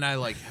dresser. And I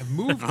like have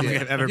moved I don't it.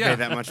 think I've ever paid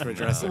that much for a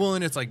dresser. Well,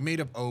 and it's like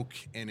made of oak,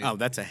 and Oh,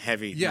 that's a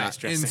heavy, yeah, nice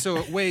dresser. and so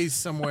it weighs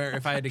somewhere.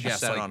 If I had to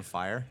guess, Set like, it on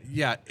fire.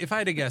 yeah, if I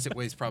had to guess, it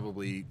weighs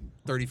probably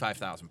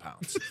 35,000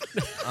 pounds.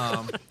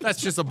 That's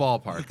just a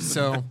ballpark.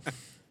 So,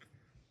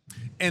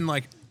 and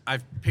like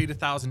I've paid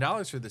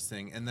 $1,000 for this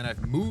thing, and then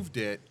I've moved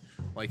it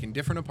like in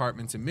different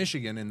apartments in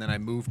Michigan, and then I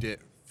moved it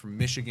from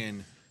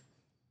Michigan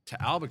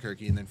to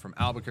Albuquerque, and then from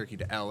Albuquerque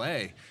to LA.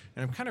 And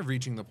I'm kind of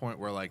reaching the point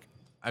where like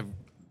I've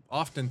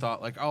often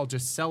thought like I'll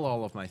just sell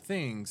all of my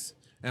things.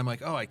 And I'm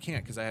like, oh, I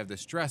can't because I have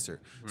this dresser.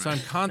 Right. So I'm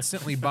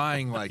constantly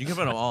buying like. You can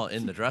put them all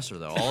in the dresser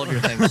though. All of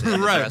your things in the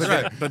Right,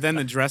 dresser. right. But then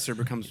the dresser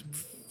becomes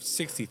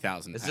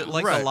 60,000 Is pounds. it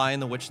like Right. The Lion,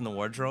 the Witch, and the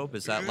Wardrobe?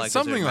 Is that like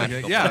Something is there like it?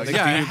 magical Yeah, place? Like,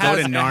 yeah. do you It has, go to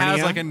it has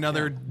Narnia? like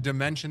another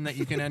dimension that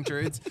you can enter.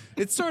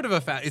 It's sort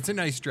of it's a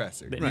nice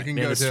dresser. Right. You can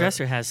Man, go this to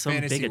dresser has some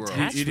fantasy big world.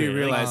 attachment. You do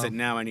realize Um, that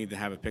now I need to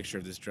have a picture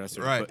of this dresser.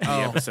 to Right. put in the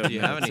Oh. episode Do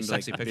you have any notes and be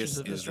sexy pictures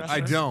of this is dresser? I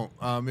don't.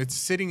 It's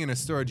sitting in a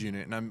storage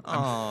unit, and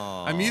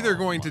I'm either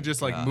going to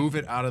just like God. move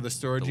it out of the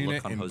storage The look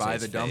unit on and buy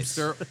Jose's the face.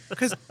 dumpster.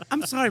 Because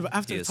I'm sorry, but He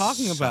after is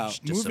talking such about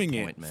moving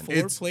it disappointment.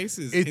 4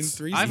 places in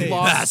 3 I've states.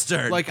 lost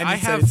Bastard. like And I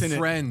you said have it's in a-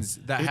 friends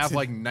that have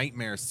like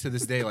nightmares to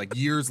this day, like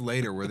years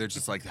later, where they're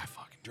just like that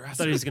fucking I dresser.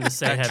 thought he was going to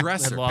say that had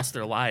dresser. lost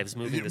their lives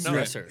moving this No,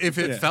 dresser. if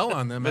it fell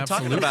on them, But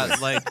absolutely.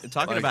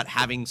 talking about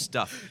having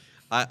stuff.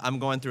 I'm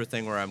going through a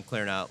thing where I'm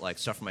clearing out like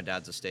stuff from my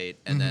dad's estate,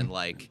 and then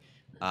like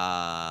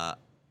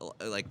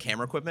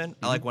camera equipment.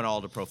 I like went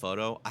all to Pro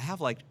Photo. I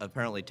have like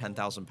apparently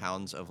 10,000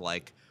 pounds of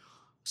like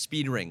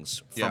speed rings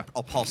from Yeah.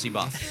 a Palsy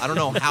Buff. I don't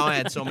know how I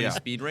had so many Yeah.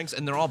 speed rings,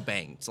 and they're all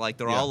banged. Like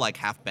they're Yeah. all like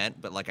half bent,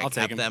 but like I I'll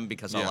take kept 'em. them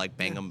because I'll Yeah. like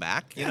bang them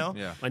back. You know.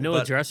 Yeah. I know a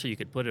But- dresser you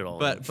could put it all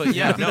in. But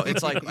yeah, no,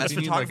 it's like as You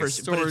need, like, a photographers,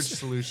 but storage it's-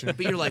 solution. But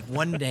you're like,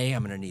 one day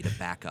I'm gonna need a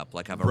backup.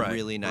 Like I have a Right,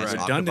 really nice right.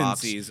 octabox.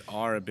 Redundancies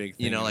are a big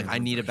thing. You know, like I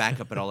need a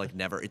backup, but I'll like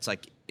never. It's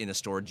like in a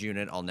storage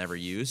unit I'll never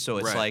use. So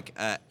it's Right.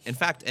 like, in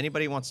fact,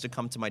 anybody wants to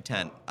come to my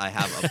tent, I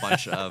have a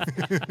bunch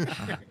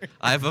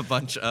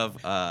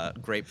of,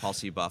 great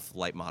Palsy Buff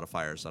light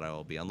modifiers that I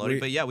will be unloading.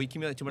 But yeah, we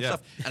accumulate too much Yeah.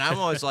 stuff, and I'm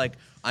always like,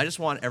 I just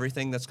want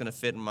everything that's gonna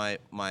fit in my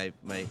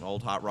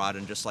old hot rod,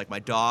 and just like my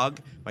dog,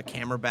 my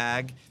camera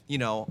bag,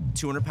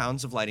 200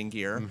 pounds of lighting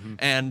gear,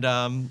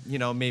 and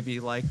maybe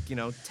like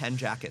 10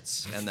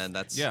 jackets, and then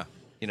that's Yeah.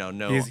 No.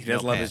 He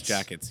does no love his pants.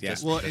 jackets. Yeah.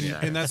 Just- Well,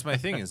 and that's my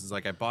thing is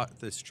like I bought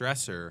this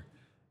dresser,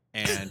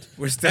 and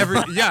We're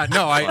still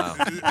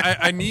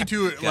I need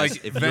to Guys, like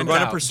if you're vent going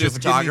to out. pursue a Just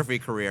give me- photography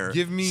career,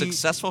 give me-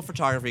 successful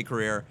photography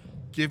career,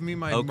 Give me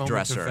my Oak moment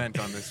dresser. to vent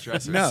on this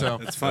dresser. No, so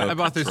that's fine. I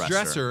bought this Dresser.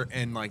 dresser,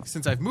 and like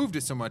since I've moved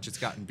it so much, it's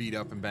gotten beat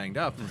up and banged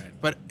up. Right.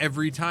 But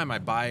every time I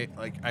buy,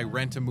 like, I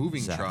rent a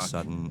moving Zach truck.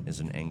 Sutton is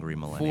an angry For,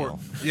 millennial.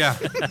 yeah,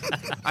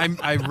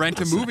 I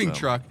rent a moving to him.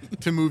 truck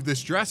to move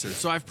this dresser.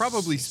 So I've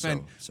probably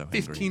spent so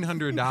angry.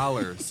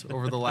 $1,500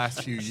 over the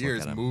last few Just look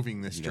years at him.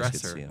 moving this You guys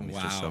could dresser. see him. He's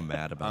just so Wow.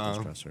 mad about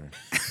this dresser.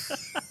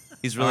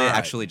 He's really All right.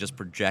 actually just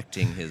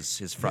projecting his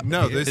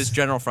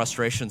general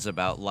frustrations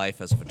about life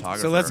as a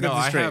photographer. So let's get No,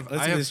 this I straight. have- Let's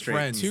I get have this straight.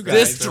 friends Two that-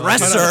 guys. This They're like-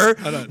 dresser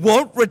Hold on.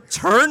 won't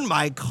return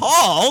my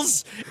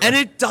calls, and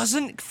it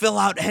doesn't fill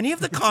out any of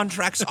the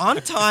contracts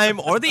on time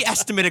or the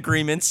estimate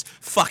agreements.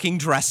 Fucking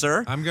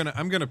dresser. I'm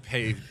gonna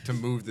pay to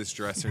move this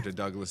dresser to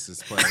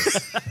Douglas's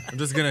place. I'm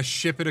just gonna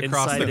ship it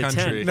across Inside the the tent.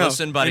 country. No.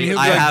 Listen, And buddy, he'll be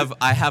I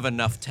like- have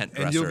enough tent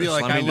dressers. And you'll be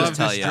like, Let I me love just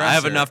tell this you, dresser. I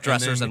have enough And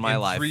dressers then in my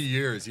life. 3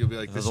 years, you'll be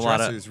like, this There's a lot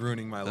dresser of- is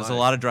ruining my life. There's a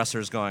lot of dressers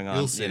going on,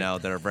 You'll see.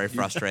 that are very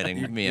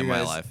frustrating me in You my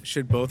guys life.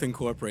 should both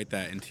incorporate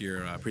that into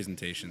your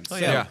presentations. Oh,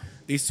 So, yeah.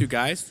 these two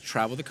guys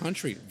travel the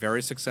country,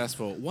 very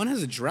successful. One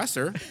has a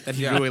dresser that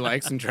he Yeah. really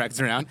likes and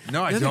drags around.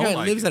 No, I the other don't guy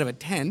like lives it. out of a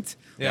tent,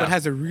 Yeah. but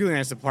has a really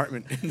nice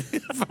apartment in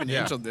the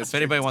financial If district.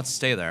 anybody wants to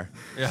stay there,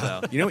 Yeah.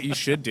 so. You know what you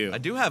should do? I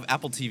do have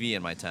Apple TV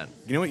in my tent.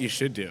 You know what you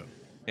should do?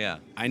 Yeah,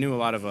 I knew a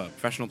lot of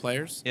professional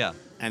players. yeah.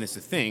 And it's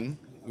a thing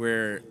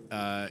where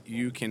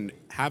you can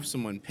have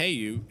someone pay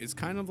you. It's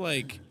kind of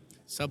like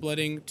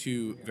subletting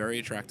to very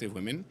attractive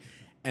women,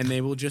 and they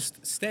will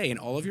just stay in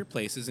all of your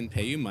places and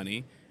pay you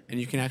money,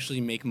 and you can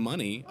actually make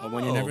money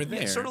when you're never Oh, yeah,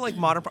 there. sort of like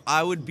modern.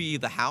 I would be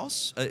the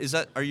house.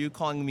 Are you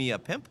calling me a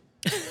pimp?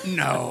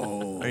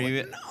 No. Are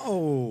you?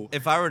 No.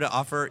 If I were to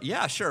offer,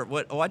 yeah, sure.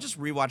 What? Oh, I just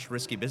rewatched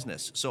Risky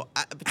Business. So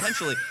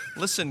potentially,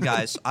 listen,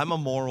 guys, I'm a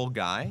moral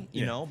guy,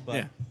 you Yeah, know, but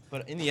yeah.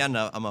 but in the end,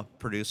 I'm a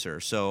producer.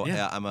 So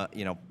Yeah. I'm a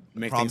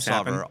Make problem things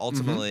happen. solver.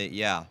 Ultimately,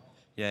 yeah.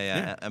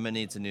 Emma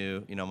needs a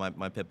new,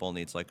 my pit bull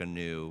needs like a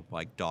new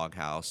like dog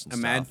house and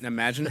stuff.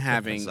 Imagine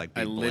having like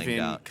a being blinged live-in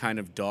out. kind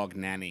of dog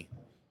nanny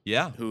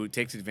Yeah. who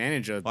takes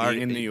advantage of Well,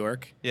 being in New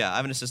York. Yeah, I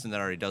have an assistant that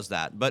already does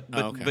that. But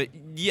okay.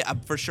 yeah,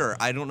 for sure.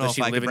 I don't know Does if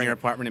she I live could in bring your her.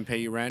 apartment and pay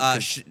you rent?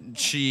 'Cause-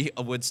 She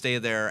would stay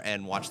there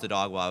and watch the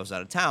dog while I was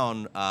out of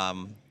town.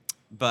 I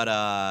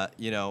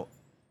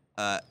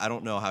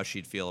don't know how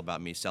she'd feel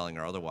about me selling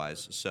her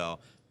otherwise. So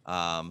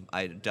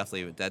I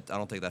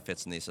don't think that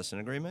fits in the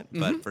assistant agreement.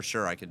 But for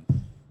sure, I could.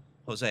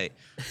 Jose,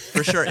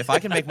 for sure, if I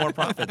can make more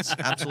profits,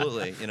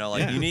 absolutely.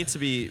 You need to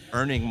be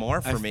earning more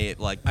for me,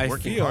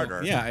 working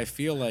harder. Yeah, I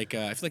feel like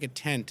a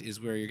tent is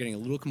where you're getting a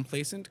little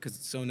complacent because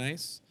it's so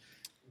nice.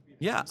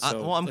 Yeah.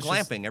 So I'm let's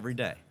glamping every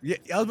day. Yeah,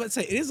 I was about to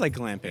say it is like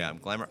glamping. Yeah, I'm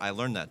glamour. I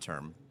learned that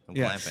term. I'm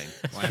Yeah.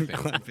 glamping.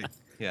 Glamping.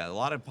 Yeah, a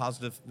lot of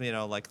positive,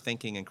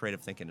 thinking and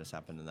creative thinking has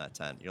happened in that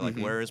tent. You're like,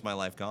 where is my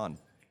life gone?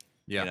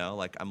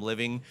 Yeah. I'm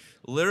living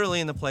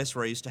literally in the place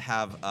where I used to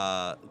have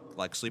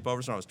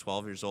sleepovers when I was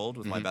 12 years old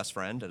with my best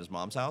friend at his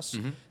mom's house.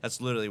 That's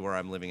literally where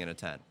I'm living in a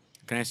tent.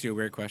 Can I ask you a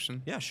weird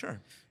question? Yeah, sure.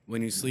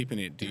 When you sleep in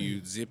it, do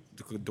you zip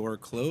the door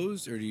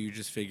closed, or do you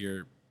just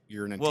figure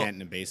you're in a tent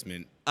in a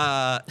basement?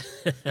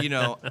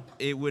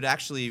 It would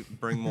actually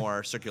bring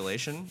more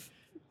circulation,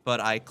 but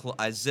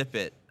I zip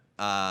it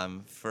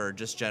for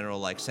just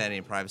general sanity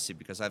and privacy,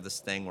 because I have this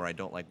thing where I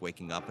don't like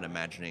waking up and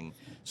imagining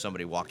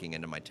somebody walking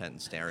into my tent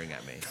and staring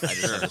at me. I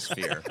just have this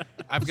fear.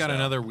 I've got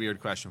another weird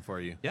question for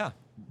you. Yeah.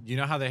 You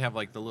know how they have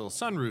the little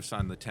sunroofs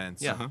on the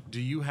tents? Yeah.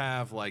 Do you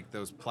have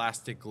those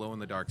plastic glow in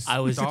the dark I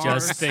was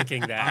stars just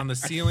thinking that. on the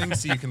ceiling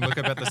so you can look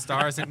up at the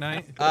stars at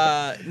night?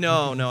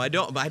 No, I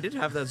don't. But I did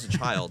have that as a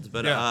child.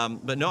 But Yeah.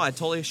 but no, I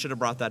totally should have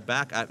brought that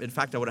back. In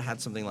fact, I would have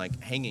had something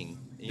hanging.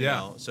 You Yeah.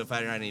 know, so if I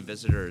had any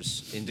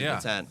visitors into Yeah.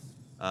 the tent,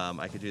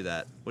 I could do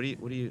that. What do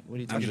you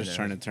I'm touching just there?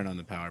 trying to turn on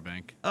the power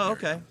bank. Oh,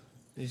 okay.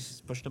 You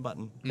just pushed a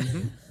button. So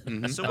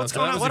what's So going that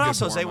on? was What a else,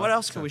 good Jose? warm-up. What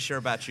else can we share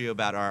about you,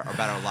 about our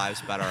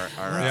lives, about our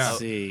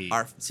Yeah.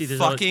 our See, there's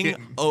fucking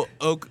a-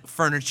 oak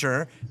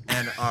furniture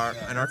and our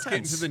Get into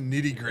tents? the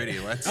nitty gritty.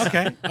 Let's.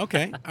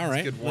 Okay, all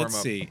right. good Let's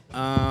warm-up. see.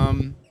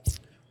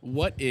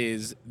 What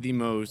is the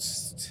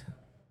most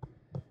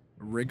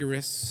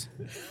rigorous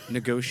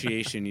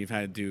negotiation you've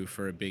had to do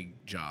for a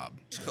big job?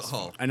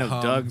 Oh, I know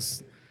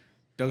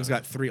Doug's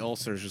got 3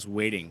 ulcers just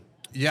waiting.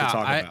 Yeah, to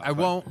talk about, I but-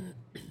 won't.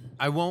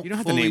 I won't You don't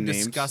have to fully name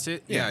names. discuss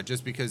it. Yeah. Yeah,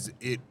 just because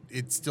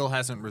it still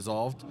hasn't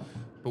resolved.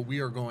 But we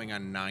are going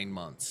on 9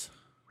 months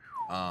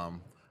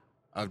of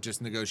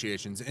just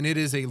negotiations, and it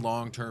is a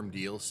long-term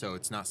deal, so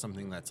it's not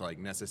something that's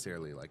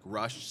necessarily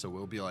rushed. So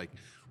we'll be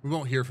we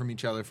won't hear from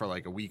each other for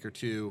a week or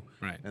two,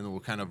 Right. and then we'll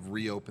kind of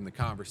reopen the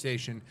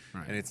conversation.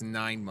 Right. And it's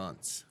 9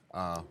 months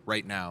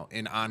right now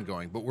and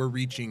ongoing, but we're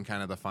reaching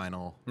kind of the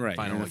final Right,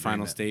 final in the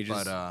final agreement.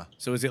 stages. But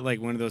so is it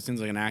like one of those things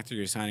like an actor,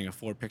 you're signing a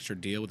 4-picture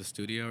deal with a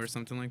studio or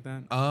something like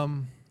that?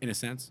 In a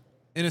sense?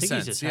 in a I think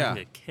sense, he's just yeah.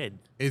 having a kid.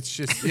 It's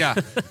just yeah.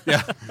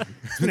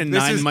 It's been a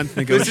This is- 9-month this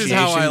negotiation is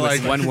how I with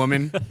like it. one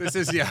woman. This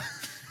is yeah.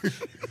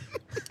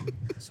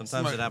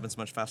 sometimes it happens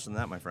much faster than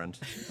that, my friend.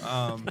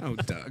 Oh,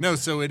 Doug. No,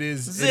 so it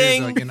is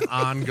Zing! an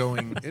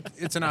ongoing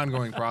it's an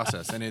ongoing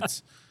process, and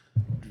it's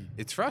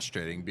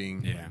frustrating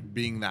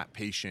being that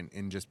patient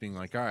and just being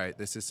all right,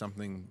 this is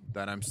something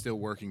that I'm still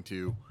working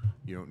to,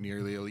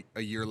 nearly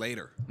a year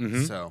later.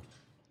 So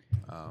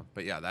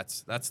but yeah,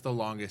 that's the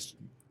longest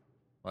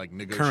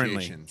Currently.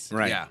 negotiations.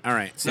 Right. Yeah. All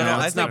right. So No, I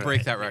let's not think-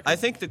 break that record. I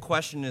think the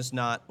question is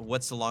not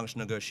what's the longest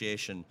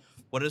negotiation.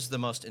 What is the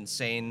most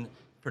insane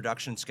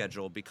production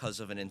schedule because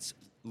of an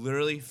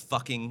literally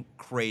fucking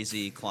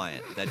crazy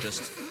client that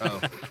just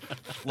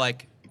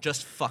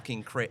just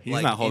fucking crazy,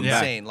 He's not holding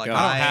back. insane. Go. I don't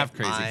have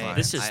crazy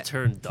clients. This has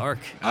turned dark.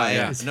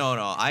 yeah. No.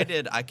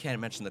 I can't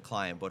mention the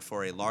client, but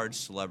for a large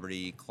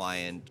celebrity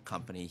client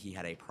company, he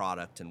had a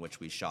product in which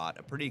we shot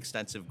a pretty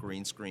extensive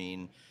green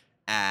screen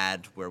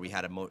ad where we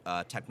had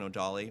a techno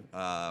dolly,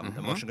 a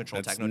motion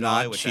control That's techno not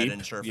dolly, which I'd cheap.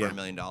 insure for Yeah. $1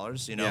 million.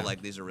 Yeah.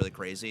 These are really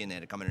crazy, and they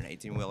had to come in an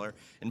 18-wheeler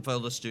and fill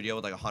the studio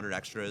with 100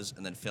 extras,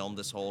 and then film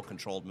this whole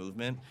controlled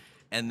movement.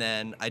 And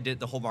then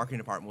the whole marketing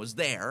department was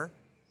there.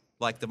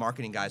 The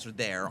marketing guys are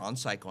there on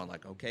site going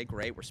okay,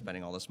 great, we're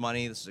spending all this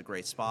money, this is a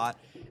great spot.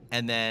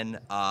 And then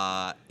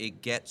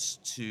it gets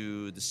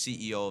to the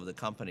CEO of the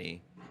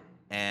company,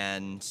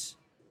 and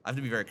I have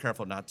to be very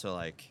careful not to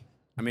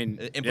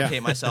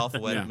implicate myself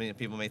in what Yeah.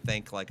 people may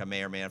think I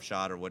may or may have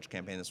shot or which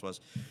campaign this was.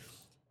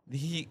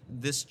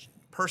 This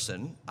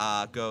person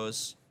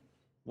goes,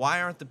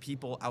 why aren't the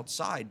people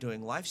outside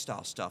doing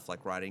lifestyle stuff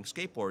like riding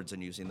skateboards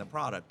and using the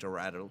product, or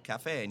at a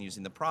cafe and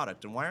using the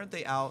product? And why aren't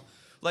they out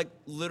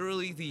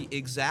literally the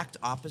exact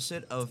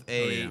opposite of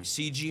a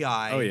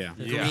CGI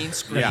green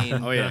screen? Yeah.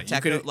 Oh, yeah.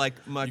 Techno,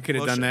 You could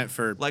have done that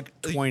for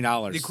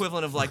 $20. The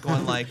equivalent of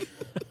going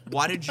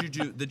why did you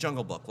do the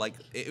Jungle Book?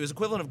 It was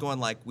equivalent of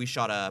going we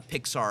shot a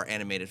Pixar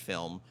animated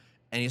film,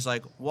 and he's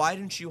why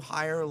didn't you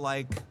hire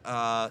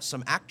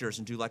some actors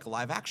and do a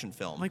live action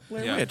film? Like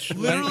Blair Yeah. Witch.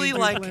 Literally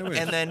Blair Witch.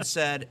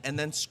 and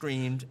then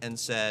screamed and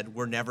said,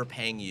 we're never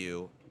paying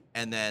you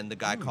And then the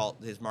guy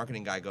his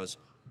marketing guy goes,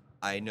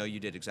 I know you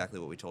did exactly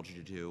what we told you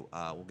to do.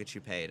 We'll get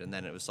you paid. And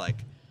then it was like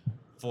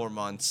 4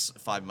 months,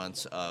 5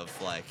 months of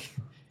like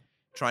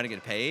trying to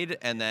get paid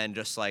and then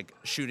just like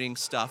shooting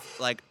stuff.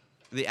 Like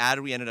the ad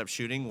we ended up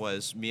shooting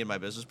was me and my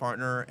business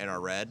partner and our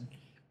Red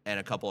and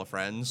a couple of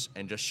friends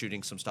and just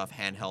shooting some stuff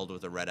handheld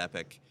with a Red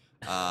Epic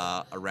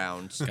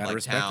around like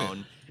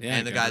town. Yeah,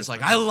 and the guy's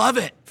like, I love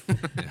it.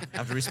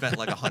 After we spent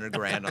like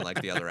 $100,000 on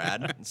like the other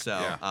ad.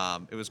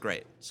 So it was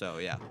great. So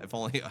yeah, if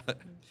only.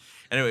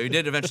 Anyway, we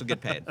did eventually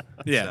get paid.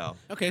 Yeah. So.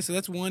 Okay, so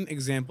that's one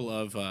example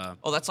of.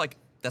 Oh, that's like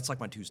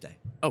my Tuesday.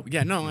 Oh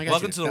yeah, no, I got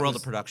Welcome you. to the world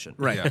of production.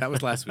 Right, Yeah. that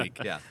was last week.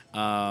 Yeah.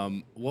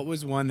 What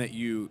was one that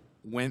you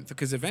went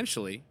because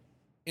eventually,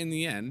 in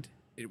the end,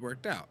 it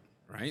worked out,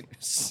 right?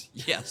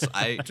 Yes,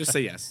 I Just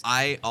say yes.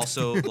 I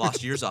also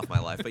lost years off my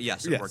life, but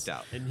yes, it Yes. worked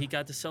out. And he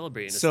got to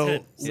celebrate in his So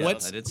tent. Yeah,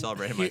 what's I did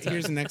celebrate in my tent.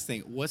 Here's the next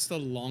thing. What's the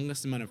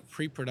longest amount of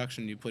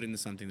pre-production you put into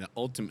something that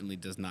ultimately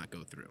does not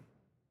go through?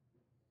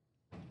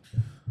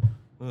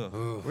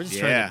 We're just Yeah.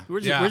 trying to, we're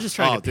Yeah. just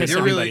trying Oh, to dude, piss You're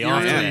everybody really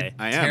off am. today.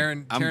 I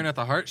am. tearing at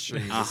the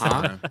heartstrings. this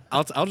Uh-huh. time.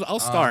 I'll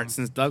start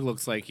since Doug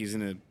looks like he's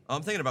in a. Oh,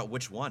 I'm thinking about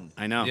which one.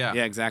 I know. Yeah.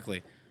 Yeah,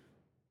 exactly.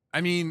 I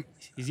mean,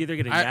 He's either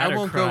getting I mad or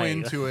won't go crying.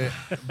 into it,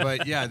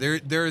 but yeah,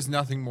 there is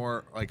nothing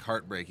more like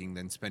heartbreaking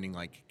than spending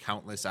like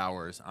countless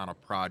hours on a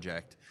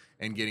project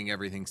and getting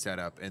everything set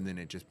up and then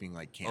it just being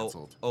like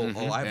canceled. Oh,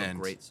 I have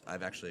And- I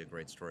have actually a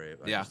great story.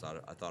 Yeah.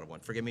 I thought of one.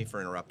 Forgive me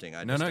for interrupting.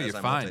 No, As you're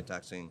I'm fine.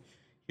 multitasking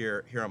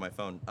here on my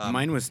phone.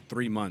 Mine was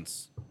 3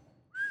 months,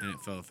 and it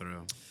fell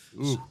through.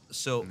 Ooh,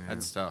 So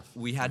that's tough.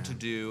 we had to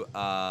do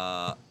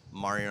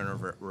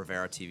Mariano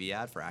Rivera TV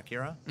ad for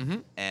Acura,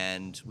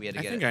 and we had to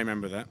I get think I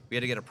remember that. we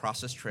had to get a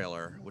process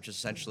trailer, which is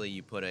essentially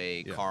you put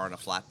a car on a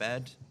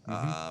flatbed.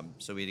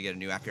 So we had to get a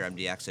new Acura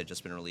MDX that had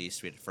just been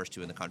released. We had the first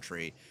two in the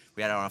country.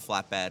 We had it on a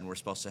flatbed, and we're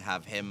supposed to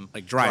have him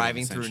Like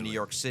driving, through essentially. New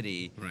York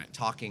City, Right.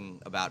 talking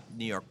about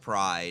New York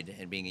pride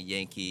and being a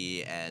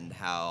Yankee and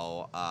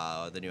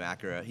how the new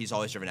Acura. He's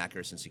always driven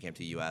Acura since he came to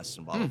the U.S.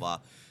 and blah blah blah.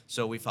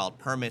 So we filed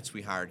permits.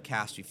 We hired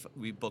cast.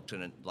 We booked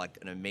an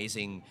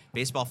amazing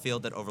baseball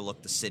field that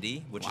overlooked the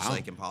city, which is Wow.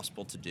 like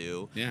impossible to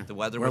do. Yeah. The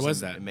weather Where was was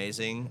that?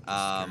 amazing.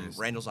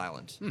 Randall's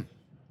Island.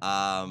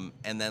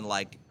 And then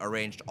like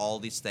arranged all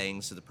these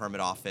things to the permit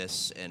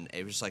office, and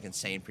it was just like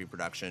insane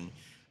pre-production.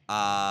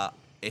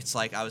 It's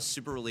like I was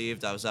super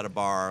relieved. I was at a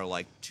bar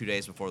like 2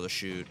 days before the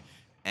shoot,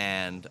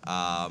 and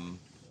I'm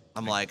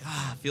like,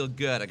 I feel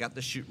good. I got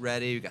the shoot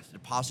ready. We got the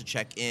deposit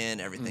check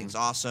in. Everything's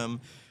awesome.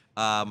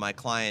 My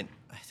client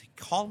I think,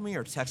 called me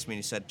or texted me,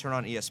 and he said, turn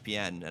on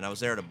ESPN. And I was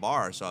there at a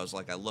bar, so I was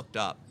like, I looked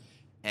up,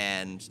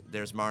 and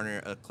there's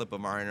a clip of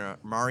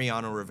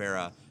Mariano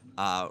Rivera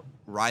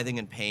writhing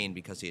in pain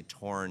because he had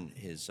torn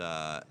his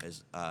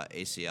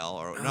ACL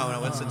or no,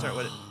 what's the term?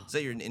 What, is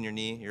that in your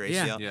knee, your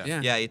ACL?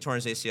 Yeah. He torn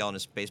his ACL and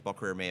his baseball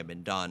career may have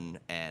been done,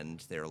 and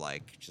they were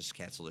like, just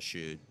cancel the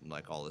shoot and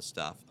like all this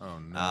stuff. Oh,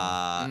 no.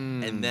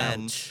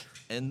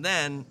 And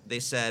then they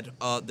said,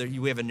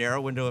 we have a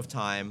narrow window of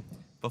time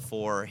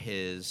before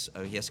he has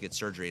to get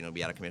surgery and he'll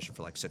be out of commission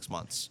for like 6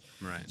 months.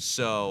 Right.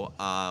 So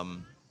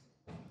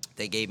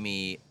they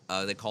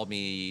called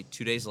me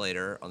 2 days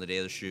later on the day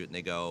of the shoot, and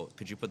they go,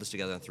 could you put this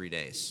together in 3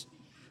 days?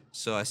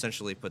 So I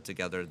essentially put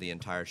together the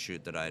entire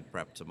shoot that I had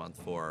prepped a month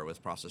for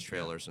with process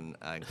trailers and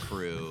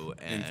crew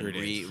and 3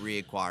 days.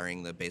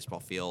 reacquiring the baseball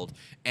field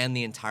and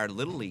the entire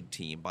Little League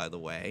team, by the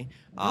way,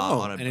 an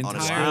on a entire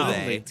school Little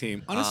day. League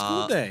team. On a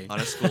school day. On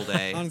a school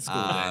day. On a school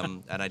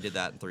day. And I did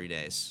that in 3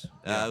 days.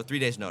 3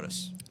 days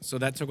notice. So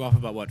that took off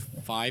about what,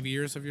 5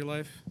 years of your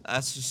life?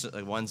 That's just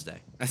like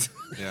Wednesday.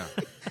 Yeah.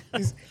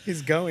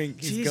 He's going.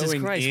 Jesus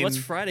Christ, in, what's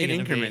Friday in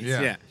gonna be? increments?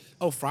 Yeah.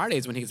 Oh,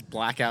 Friday's when he gets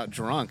blackout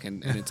drunk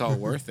and it's all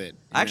worth it.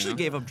 I actually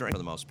gave up drinking for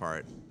the most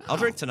part. I'll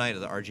drink tonight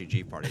at the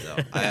RGG party though.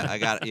 I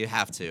got you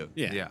have to.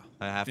 Yeah. Yeah.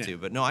 I have Yeah. to.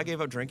 But no, I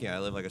gave up drinking. I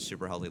live like a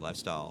super healthy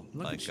lifestyle,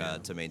 Look at like you.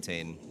 to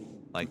maintain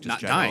like just Not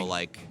general dying.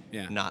 like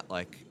Yeah. not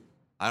like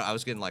I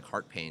was getting like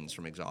heart pains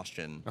from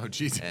exhaustion. Oh,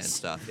 Jesus. And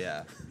stuff.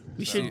 Yeah.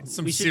 We should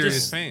Some we should serious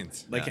just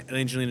pains. Like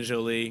Angelina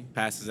Jolie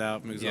passes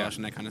out from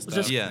exhaustion, that kind of we'll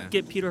stuff. just Yeah.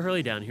 get Peter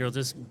Hurley down here. He'll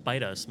just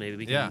bite us. Maybe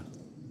we can Yeah.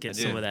 get I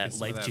some do. of that Get some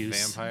life of that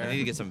juice. vampire. I need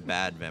to get some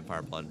bad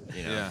vampire blood,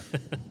 you know, Yeah.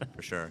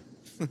 for sure.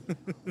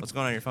 What's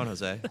going on your phone,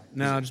 Jose?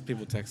 No, just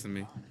people texting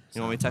me.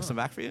 You want me to text them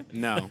back for you?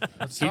 No,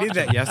 he did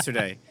that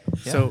yesterday.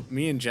 So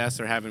me and Jess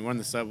are we're on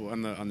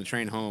the on the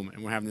train home,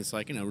 and we're having this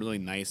like really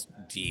nice,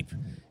 deep,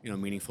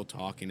 meaningful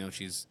talk.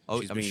 She's Oh,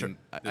 she's I'm being sure-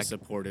 the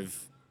supportive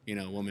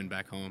woman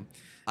back home.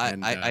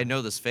 I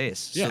know this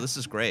face, yeah. so this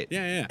is great.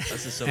 Yeah.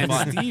 This is so And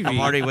fun. Stevie- I'm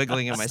already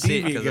wiggling in my seat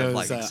Stevie because of goes,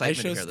 like I excitement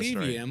show to hear the Stevie,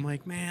 story. I'm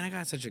like, man, I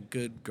got such a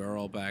good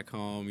girl back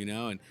home,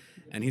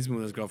 and he's been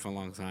with his girl for a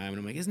long time, and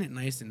I'm like, isn't it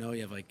nice to know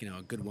you have like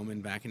a good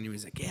woman back in you?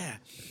 He's like, yeah.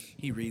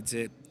 He reads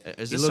it.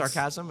 Is He this looks-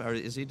 sarcasm, or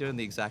is he doing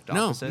the exact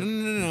No, opposite?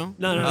 no.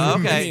 No. Oh, I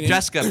okay, mean it.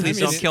 Jessica, I please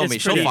mean don't it. kill me.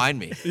 it's She'll pretty- find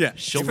me. Yeah.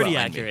 She'll It's pretty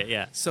find accurate. Me.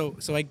 Yeah. So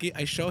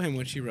I show him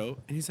what she wrote,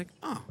 and he's like,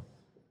 oh,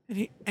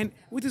 and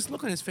with this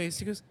look on his face,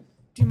 he goes,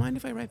 do you mind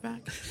if I write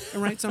back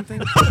and write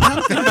something?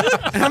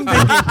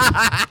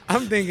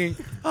 I'm thinking,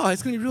 oh,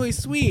 it's going to be really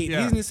sweet.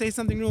 Yeah. He's going to say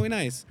something really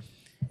nice.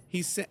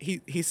 He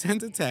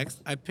sends a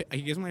text.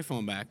 He gives my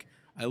phone back.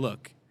 I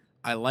look.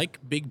 I like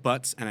big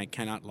butts, and I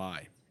cannot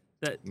lie.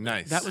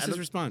 Nice. That was his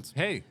response.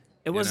 Hey.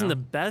 It wasn't the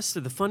best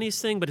or the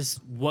funniest thing, but it's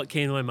what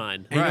came to my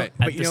mind. Right.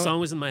 But The song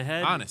was in my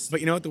head. Honest. But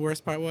you know what the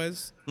worst part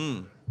was?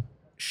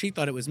 She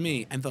thought it was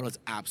me and thought it was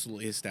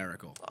absolutely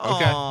hysterical.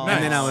 Okay. Aw. Nice.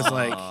 And then I was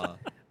like,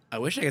 I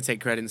wish I could take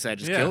credit and say I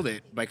just Yeah. killed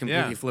it by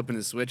completely Yeah. flipping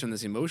the switch on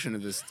this emotion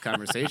of this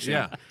conversation.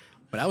 Yeah.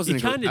 But I was You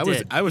going to kinda go.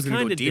 did. I was You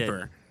going to go kinda did.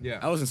 deeper. Yeah.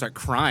 I was going to start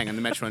crying on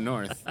the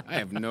MetroNorth. I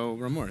have no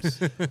remorse.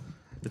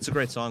 It's a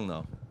great song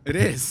though, It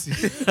is.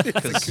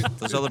 because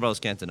those other brothers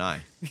can't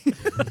deny.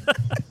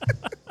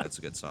 That's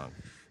a good song.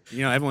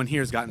 You know, everyone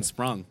here has gotten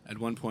sprung at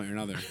one point or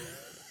another.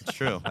 It's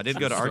true. I did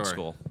go to art Story.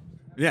 school.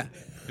 Yeah.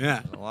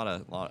 Yeah. A lot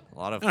of.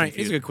 All right.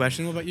 Here's a good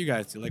question. What about you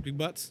guys? Do you like big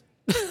butts?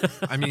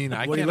 I mean,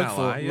 I What do you look cannot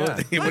for? lie. Yeah. What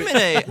do you I'm in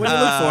a. look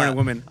for in a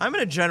woman? I'm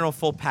in a general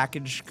full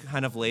package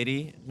kind of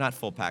lady. Not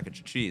full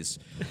package. Jeez.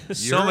 You're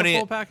So many. a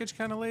full package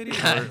kind of lady,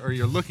 or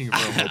you're looking for a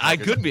full package? I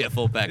could be a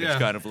full package Yeah.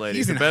 kind of lady.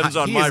 He's in Depends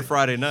hi- on he my is-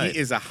 Friday night. He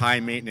is a high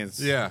maintenance.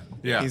 Yeah.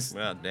 Yeah. He's,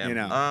 Well, damn.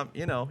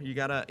 you know.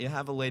 You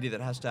have a lady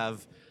that has to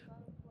have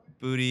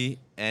booty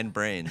and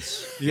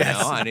brains. Yes,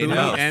 You know, I need booty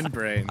both. and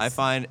brains. I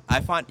find,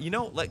 you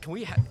know, like,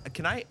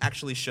 can I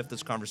actually shift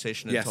this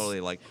conversation and Yes.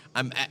 totally, like,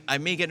 I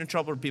may get in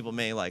trouble, or people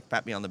may, like,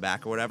 pat me on the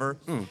back or whatever.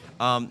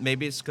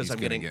 Maybe it's because He's I'm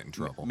gonna getting get in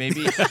trouble.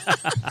 Maybe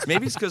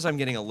it's because I'm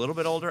getting a little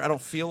bit older. I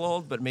don't feel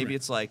old, but maybe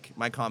it's like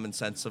my common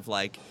sense of,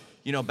 like,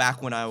 you know,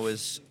 back when I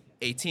was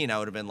 18, I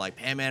would have been like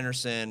Pam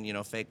Anderson, you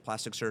know, fake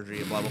plastic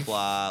surgery, blah, blah,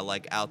 blah,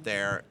 like out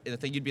there. And I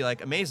think you'd be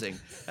like, amazing.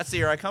 That's the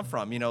year I come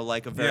from, you know,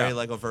 like a very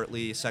like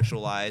overtly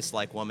sexualized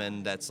like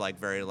woman that's like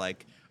very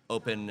like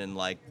open and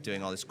like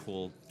doing all these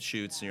cool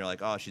shoots. And you're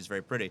like, oh, she's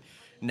very pretty.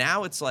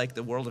 Now it's like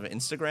the world of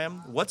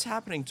Instagram. What's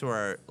happening to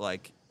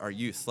our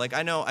youth? Like,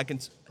 I know I can.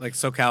 Like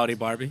SoCality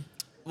Barbie.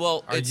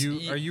 Well, Are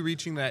you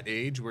reaching that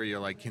age where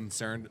you're like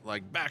concerned,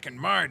 like back in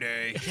my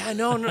day? Yeah,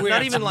 no, We not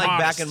had even some like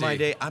back in my modesty.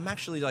 day. I'm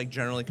actually like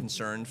generally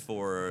concerned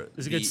for.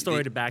 There's a good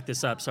story to back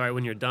this up. Sorry,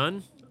 when you're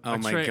done. Oh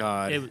my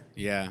God.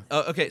 Yeah.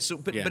 Okay, so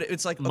but Yeah.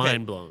 it's like okay,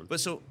 Mind blown. But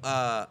so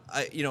I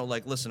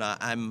like listen,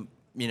 I'm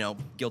you know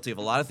guilty of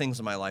a lot of things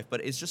in my life,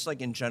 but it's just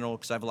like in general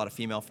because I have a lot of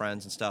female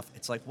friends and stuff.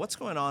 It's like what's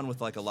going on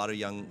with like a lot of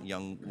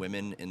young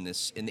women in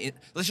this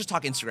let's just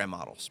talk Instagram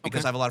models because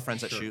Okay. I have a lot of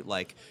friends that shoot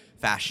like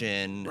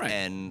fashion Right.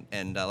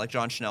 and like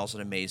John Chanel's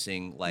an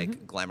amazing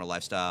like glamour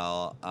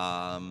lifestyle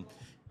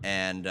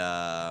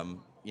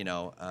you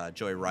know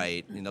Joy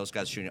Wright and those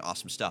guys shooting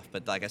awesome stuff.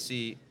 But like I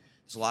see.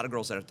 There's a lot of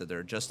girls out there that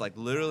are just like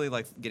literally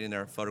like getting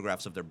their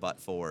photographs of their butt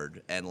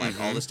forward and like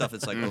all this stuff.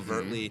 It's like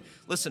overtly.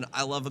 Listen,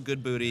 I love a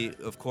good booty,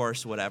 of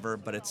course, whatever.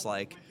 But it's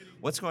like,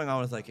 what's going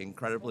on with like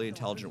incredibly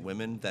intelligent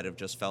women that have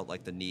just felt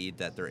like the need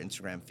that their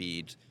Instagram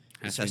feed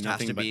Has just to be has to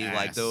nothing but be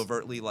like the ass.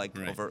 overtly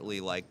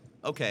Right. like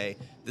okay,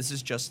 this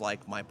is just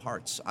like my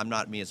parts. I'm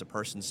not me as a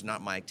person. It's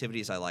not my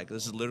activities I like.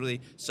 This is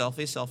literally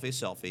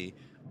selfie.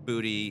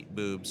 Booty,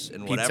 boobs,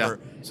 and Pizza. whatever,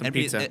 Some and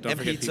pizza. and Don't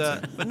forget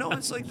pizza. But no,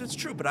 it's like that's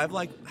true. But I've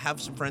like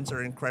have some friends that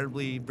are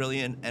incredibly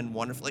brilliant and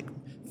wonderful, like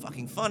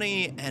fucking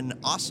funny and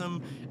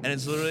awesome. And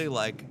it's literally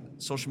like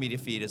social media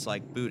feed is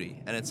like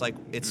booty, and it's like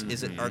is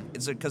it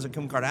because of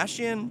Kim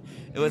Kardashian?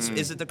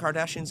 Is it the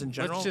Kardashians in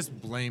general? Let's just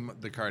blame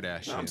the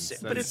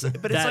Kardashians. But it's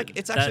That's- like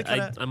it's actually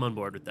kind of. I'm on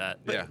board with that.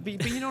 Yeah.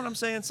 But you know what I'm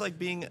saying? It's like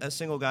being a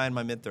single guy in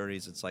my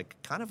mid-30s. It's like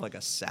kind of like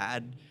a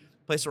sad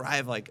place where I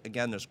have like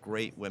again, there's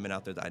great women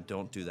out there that I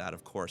don't do that,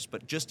 of course,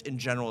 but just in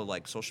general,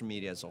 like social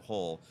media as a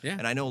whole. Yeah.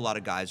 And I know a lot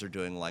of guys are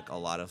doing like a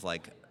lot of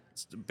like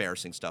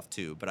embarrassing stuff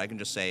too. But I can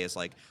just say is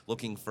like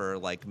looking for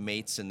like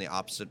mates in the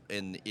opposite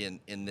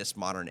in this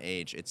modern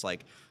age. It's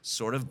like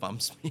sort of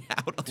bumps me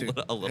out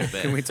a little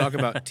bit. Can we talk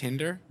about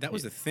Tinder? That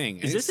was a thing.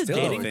 Is and this it's a still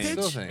dating thing. pitch?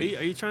 Still a thing.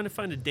 Are you trying to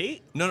find a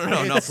date?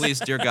 No, please,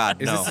 dear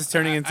God, Is no. this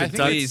turning into I think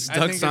Doug, it's- I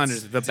Doug think Sonders,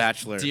 it's- The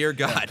Bachelor Dear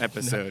God,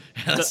 episode?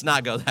 Let's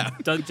not go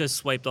that. Doug just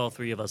swiped all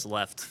three of us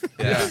left.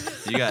 Yeah,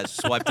 you guys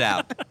swiped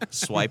out.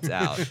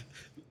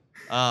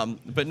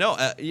 But no,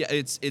 yeah,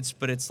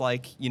 it's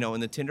like, you know,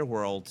 in the Tinder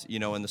world, you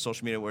know, in the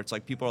social media where it's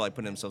like people are like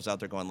putting themselves out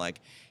there going like,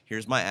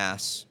 here's my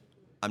ass.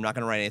 I'm not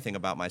going to write anything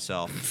about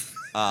myself.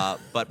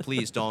 But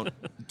please don't,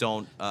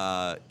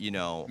 you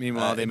know.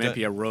 Meanwhile, they might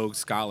be a rogue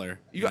scholar.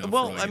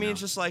 Well, I mean, it's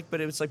just like,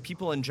 but it's like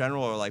people in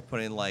general are like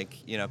putting like,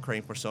 you know,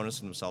 creating personas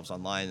for themselves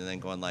online and then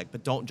going like,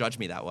 but don't judge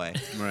me that way.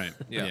 right.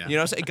 Yeah. You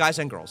know, guys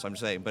and girls, I'm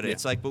saying. But Yeah.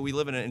 it's like, but we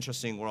live in an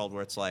interesting world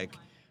where it's like,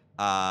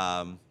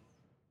 I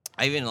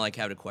even like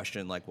have to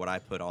question like what I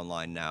put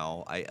online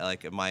now. I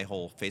like my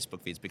whole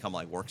Facebook feed's become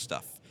like work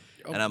stuff,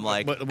 and I'm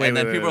like, But and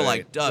then people are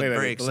like, Doug,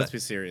 very But let's excited. be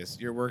serious.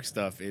 Your work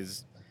stuff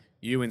is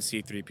you and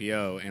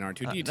C3PO and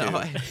R2D2.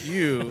 no,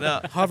 You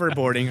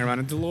hoverboarding around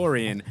a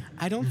DeLorean.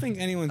 I don't think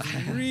anyone's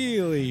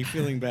really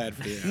feeling bad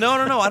for you. No.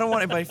 I don't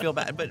want anybody to feel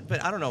bad,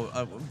 but I don't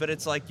know. But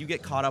it's like you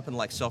get caught up in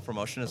like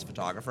self-promotion as a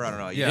photographer. I don't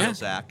know. You Yeah. know,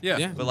 Zach.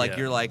 Yeah. But like Yeah.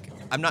 you're like,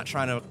 I'm not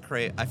trying to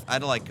create. I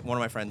had like one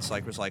of my friends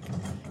like was like,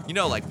 you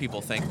know, like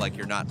people think like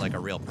you're not like a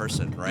real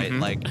person, right?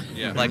 Like,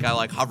 like I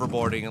like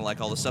hoverboarding and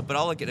like all this stuff. But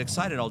I'll like, get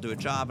excited. I'll do a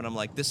job, and I'm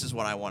like, this is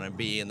what I want to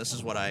be, and this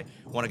is what I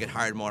want to get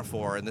hired more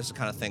for, and this is the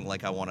kind of thing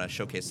like I want to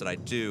showcase that I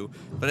do.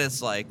 But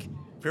it's like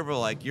people are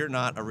like, you're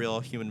not a real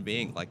human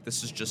being. Like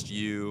this is just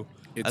you.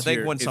 I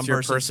think when some your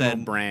person personal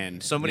said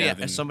brand.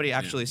 somebody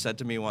actually said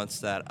to me once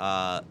that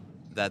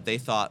that they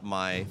thought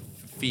my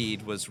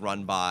feed was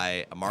run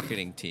by a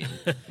marketing team,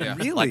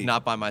 Really? like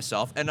not by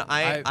myself. And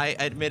I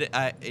admit it.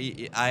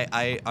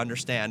 I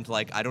understand.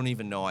 Like I don't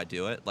even know I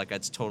do it. Like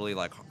it's totally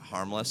like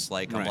harmless.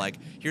 Like I'm Right. like,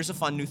 here's a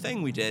fun new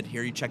thing we did.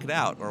 Here, you check it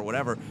out or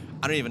whatever.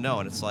 I don't even know.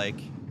 And it's like.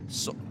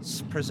 So,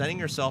 presenting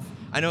yourself.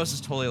 I know this is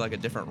totally like a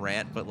different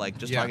rant, but like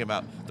just talking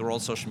about the world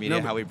of social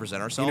media, No, how we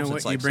present ourselves. You know what?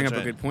 It's like You bring up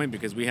such a good point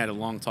because we had a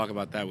long talk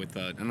about that with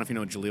I don't know if you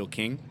know Jaleel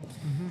King.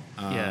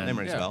 Yeah. Name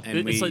rings a bell.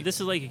 And It's like this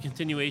is like a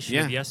continuation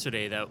Yeah. of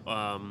yesterday that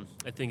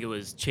I think it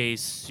was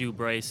Chase, Sue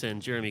Bryce,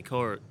 and Jeremy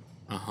Court.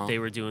 They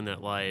were doing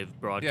that live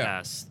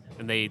broadcast,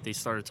 and they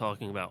started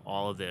talking about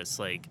all of this,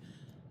 like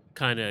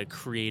kind of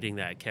creating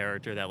that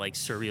character, that like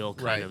surreal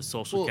kind of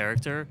social Well,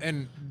 character.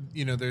 And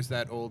you know, there's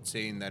that old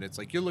saying that it's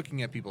like you're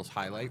looking at people's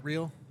highlight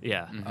reel.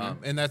 Yeah.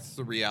 And that's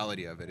the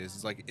reality of it.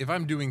 Is like if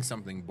I'm doing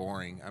something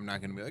boring, I'm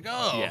not gonna be like,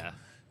 oh, Yeah.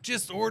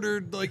 just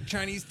ordered like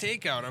Chinese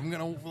takeout. I'm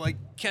gonna like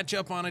catch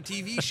up on a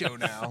TV show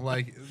now.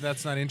 Like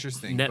that's not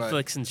interesting. but-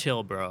 Netflix and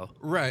chill, bro.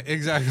 right?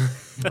 Exactly.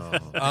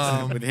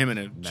 with him and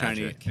a Chinese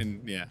Magic.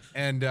 and yeah.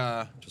 And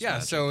yeah,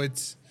 magic. so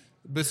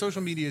but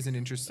social media is an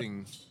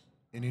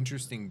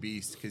interesting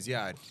beast because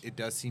it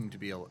does seem to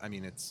be. I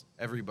mean, it's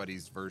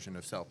everybody's version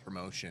of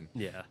self-promotion.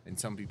 Yeah. And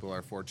some people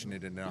are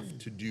fortunate enough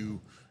to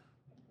do,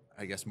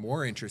 I guess,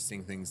 more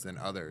interesting things than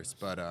others.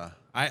 But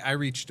I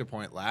reached a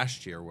point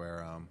last year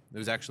where it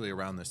was actually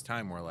around this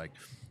time where like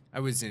I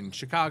was in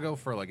Chicago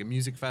for like a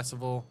music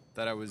festival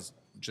that I was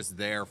just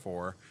there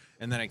for,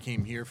 and then I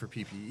came here for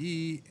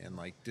PPE and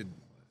like did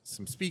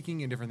some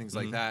speaking and different things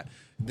like that.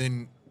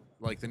 Then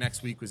like the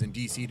next week was in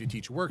DC to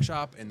teach a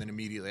workshop, and then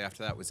immediately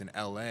after that was in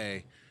LA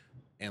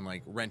and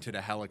like rented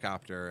a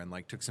helicopter and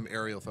like took some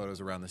aerial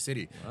photos around the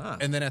city. Wow.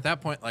 And then at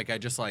that point, like I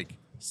just like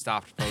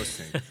stopped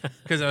posting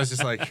because I was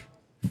just like,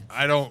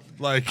 I don't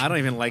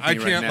even like I me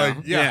right can't now. like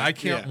Yeah, I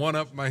can't yeah. one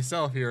up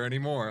myself here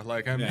anymore.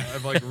 Like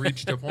I've like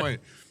reached a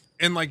point.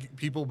 And like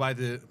people by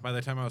the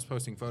time I was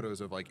posting photos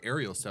of like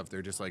aerial stuff,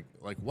 they're just like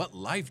what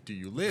life do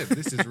you live?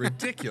 This is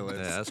ridiculous.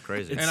 Yeah, that's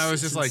crazy. And I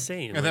was It's just like,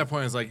 insane, at like- that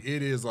point, I was like,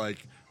 it is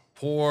like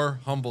poor,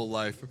 humble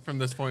life from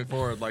this point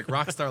forward. Like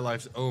rockstar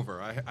life's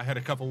over. I had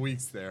a couple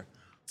weeks there.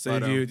 So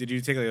But, did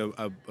you take like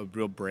a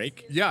real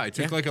break? Yeah, I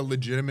took like a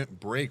legitimate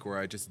break where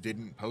I just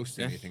didn't post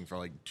anything for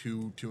like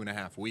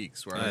 2.5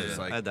 weeks. Where I was just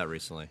I like, had that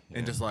recently.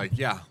 and just like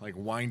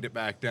wind it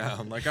back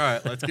down. Like, all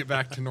right, let's get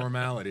back to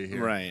normality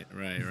here. Right.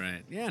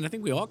 Yeah, and I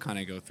think we all kind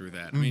of go through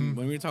that. I mean,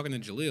 when we were talking to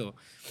Jaleel,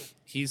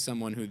 he's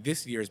someone who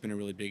this year has been a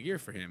really big year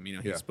for him. You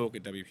know, he Yeah. spoke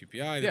at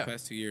WPPI the Yeah.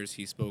 past 2 years.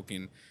 He spoke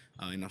in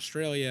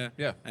Australia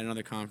Yeah. at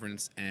another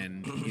conference,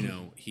 and you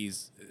know,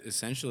 he's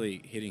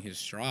essentially hitting his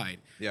stride.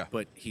 Yeah.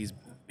 But he's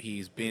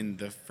been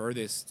the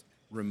furthest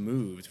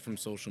removed from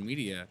social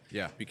media.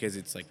 Yeah. Because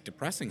it's like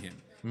depressing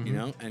him. You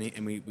know,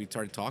 and we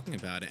started talking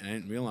about it, and I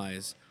didn't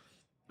realize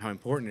how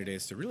important it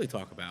is to really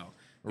talk about.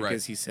 Right.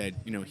 Because he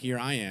said, you know, here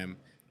I am.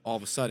 All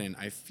of a sudden,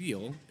 I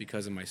feel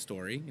because of my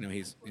story. You know,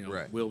 he's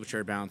Right.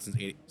 wheelchair bound since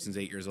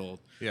 8 years old.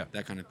 Yeah.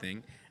 That kind of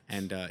thing.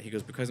 And he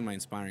goes, because of my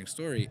inspiring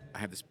story, I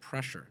have this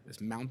pressure, this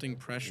mounting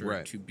pressure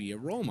Right. to be a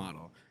role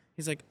model.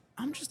 He's like,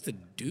 I'm just a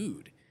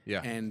dude.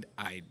 Yeah. And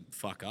I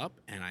fuck up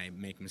and I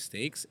make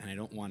mistakes, and I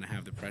don't want to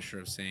have the pressure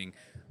of saying,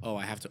 oh,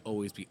 I have to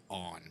always be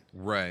on.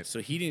 Right. So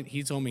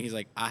he told me, he's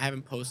like, I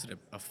haven't posted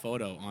a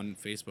photo on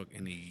Facebook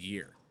in a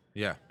year.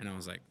 Yeah. And I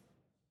was like,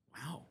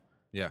 wow.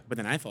 Yeah. But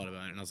then I thought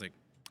about it, and I was like,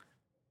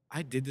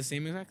 I did the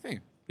same exact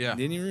thing. Yeah. I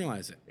didn't even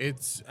realize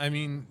it. I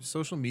mean,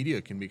 social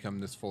media can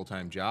become this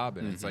full-time job,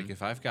 and it's like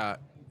if I've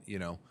got,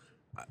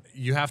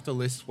 you have to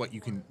list what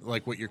you can,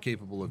 like what you're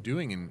capable of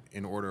doing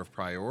in order of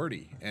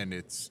priority. And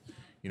it's,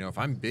 if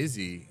I'm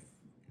busy,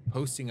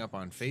 posting up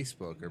on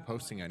Facebook or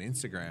posting on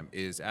Instagram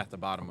is at the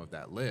bottom of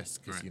that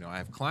list because Right. I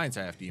have clients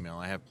I have to email,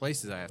 I have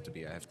places I have to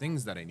be, I have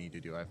things that I need to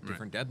do, I have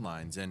different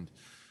deadlines, and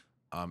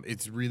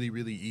it's really,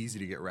 really easy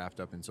to get wrapped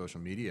up in social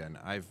media. And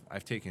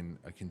I've taken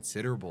a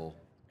considerable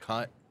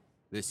cut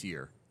this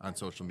year on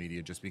social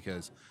media just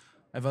because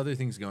I have other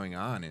things going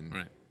on, and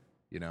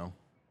Right.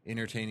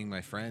 entertaining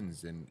my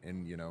friends and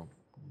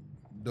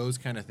those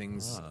kind of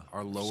things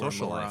are lower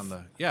Social and lower life. on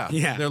the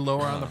Yeah. they're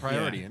lower on the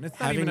priority, Yeah. and it's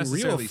not Having even real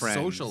necessarily friends.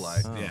 social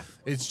life. Yeah.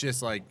 It's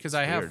just like because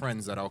I have weird.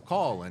 friends that I'll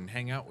call and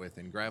hang out with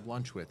and grab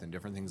lunch with and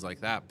different things like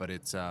that, but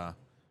it's a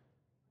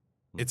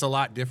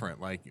lot different,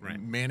 like Right.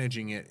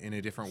 managing it in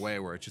a different way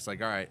where it's just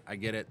like, all right, I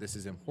get it, this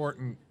is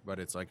important, but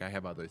it's like I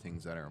have other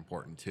things that are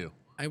important too.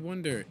 I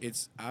wonder,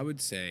 I would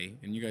say,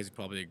 and you guys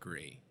probably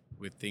agree,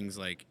 with things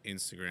like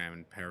Instagram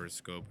and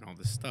Periscope and all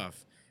this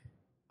stuff,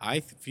 I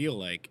feel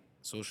like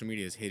social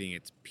media is hitting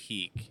its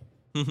peak,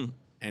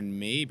 and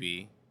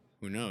maybe,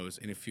 who knows,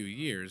 in a few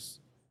years,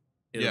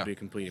 it'll be a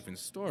completely different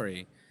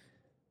story.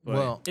 But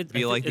Well, It'd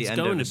be like the end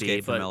of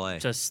Escape from LA.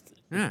 Just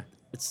yeah.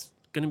 it's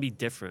going to be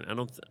different. I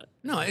don't.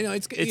 No,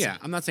 it's yeah.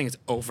 I'm not saying it's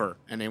over,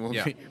 and then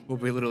we'll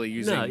be literally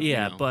using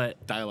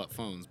but dial-up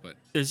phones, but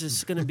there's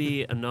just going to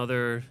be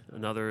another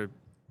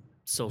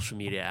social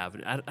media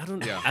avenue. I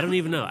don't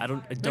even know. I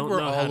don't we're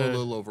know all how a to.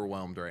 little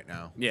overwhelmed right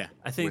now. yeah.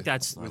 I think with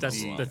that's the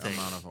the thing.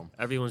 amount of 'em.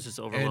 Everyone's just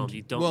overwhelmed. And,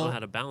 You don't know how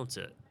to balance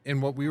it.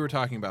 And what we were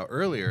talking about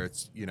earlier,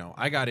 it's,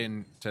 I got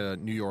into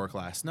New York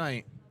last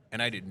night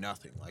and I did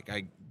nothing. Like,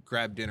 I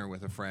grabbed dinner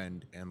with a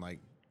friend and like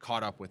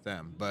caught up with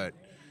them, but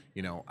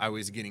I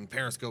was getting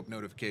Periscope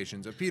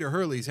notifications of Peter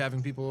Hurley's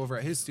having people over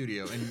at his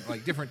studio and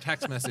like different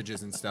text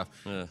messages and stuff.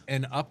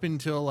 And up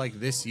until like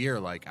this year,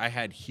 like I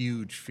had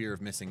huge fear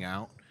of missing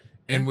out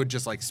and would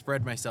just like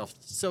spread myself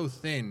so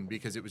thin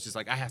because it was just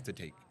like I have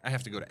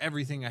to go to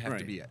everything, I have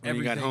to be at When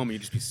everything. you got home,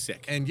 you'd just be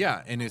sick. And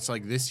and it's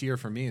like this year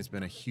for me has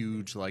been a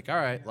huge like, all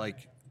right,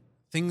 like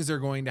things are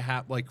going to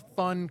happen, like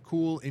fun,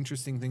 cool,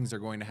 interesting things are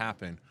going to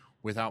happen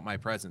without my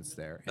presence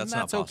there. And That's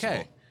not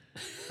okay.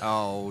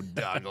 Oh,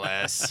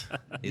 Douglas.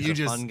 He's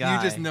a fun guy.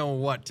 You just know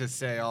what to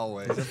say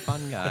always. He's a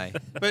fun guy.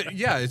 But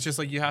yeah, it's just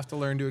like you have to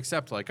learn to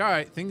accept like, all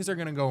right, things are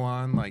going to go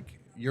on, like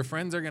your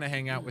friends are going to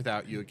hang out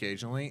without you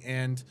occasionally,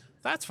 and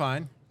that's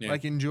fine. Yeah.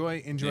 Like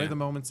enjoy the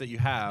moments that you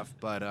have,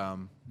 but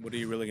What are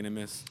you really gonna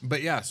miss?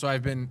 but yeah, so I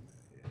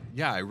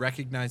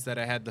recognized that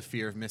I had the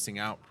fear of missing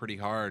out pretty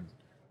hard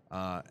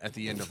at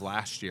the end of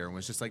last year, and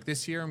was just like,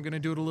 this year I'm going to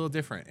do it a little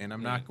different, and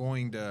I'm not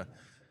going to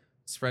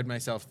spread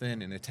myself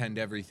thin and attend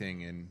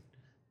everything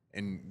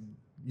and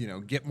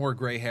get more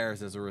gray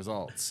hairs as a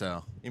result.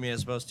 So You mean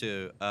as opposed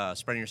to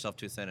spreading yourself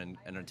too thin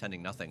and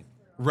attending nothing,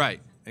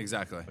 right,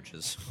 exactly. which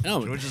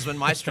has been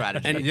my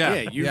strategy. And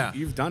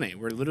you've done it.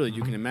 Where literally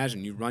you can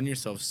imagine you run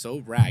yourself so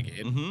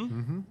ragged,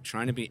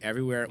 trying to be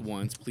everywhere at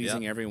once,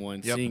 pleasing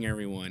everyone, seeing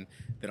everyone,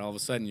 that all of a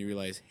sudden you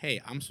realize,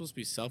 hey, I'm supposed to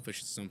be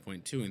selfish at some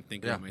point too and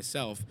think about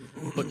myself.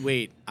 But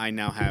wait, I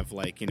now have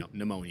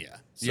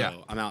pneumonia,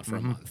 so I'm out for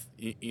a month.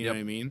 You know what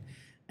I mean?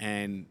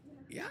 And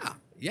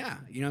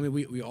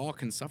we all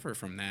can suffer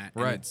from that.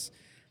 Right. And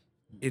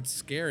it's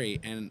scary,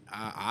 and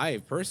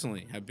I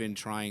personally have been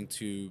trying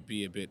to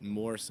be a bit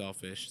more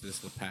selfish this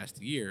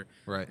past year.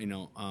 Right.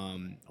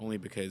 Only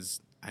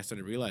because I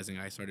started realizing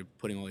I started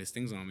putting all these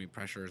things on me,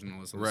 pressures and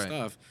all this other Right.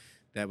 stuff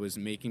that was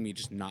making me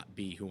just not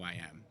be who I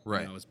am.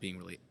 Right. I was being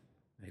really,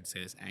 I hate to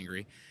say this,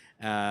 angry,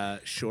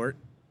 short,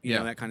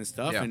 that kind of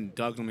stuff. Yeah. And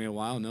Doug, known me a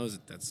while, knows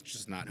that that's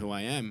just not who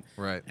I am.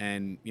 Right.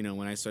 And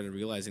when I started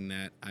realizing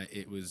that,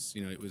 it was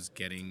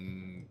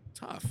getting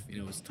tough.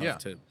 It was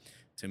tough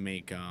to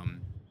make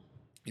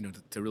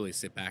to really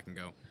sit back and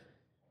go,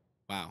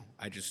 wow,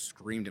 I just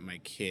screamed at my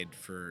kid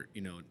for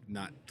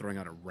not throwing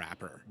out a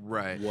wrapper.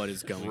 Right. What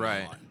is going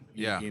on?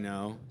 Yeah.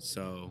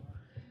 So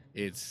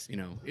it's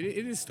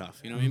it is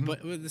tough. I mean,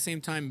 but at the same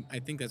time, I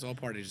think that's all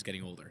part of just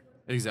getting older.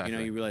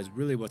 Exactly. You realize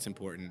really what's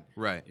important.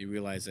 Right. You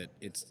realize that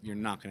you're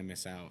not going to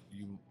miss out.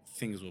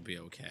 Things will be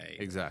okay.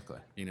 Exactly.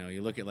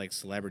 You look at like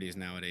celebrities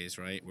nowadays,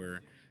 right?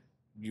 Where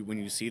when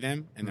you see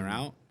them and they're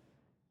out,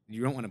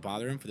 you don't want to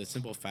bother them for the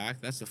simple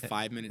fact that's the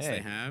 5 minutes they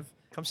have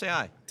Come say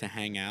hi. to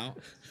hang out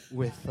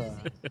with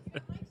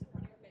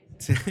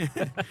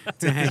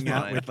to hang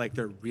out with like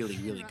their really,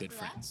 really good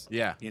friends.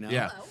 Yeah.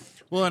 Yeah.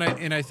 Well,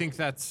 and I think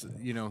that's,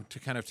 to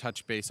kind of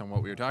touch base on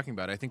what we were talking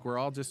about. I think we're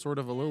all just sort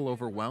of a little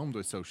overwhelmed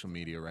with social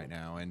media right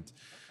now. And,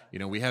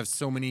 we have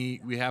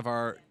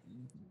our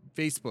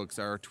Facebooks,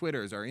 our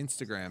Twitters, our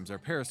Instagrams, our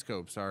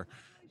Periscopes, our,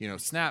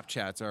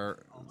 Snapchats, our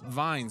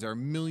Vines, our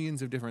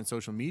millions of different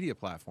social media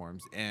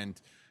platforms.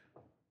 And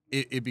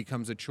it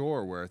becomes a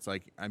chore where it's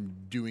like I'm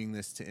doing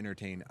this to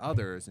entertain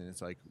others, and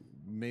it's like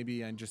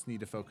maybe I just need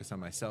to focus on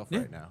myself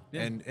right now.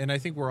 Yeah. And I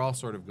think we're all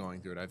sort of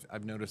going through it.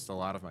 I've noticed a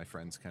lot of my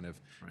friends kind of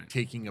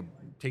taking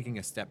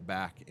a step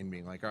back and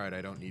being like, all right,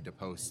 I don't need to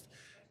post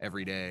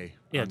every day.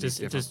 Yeah, on these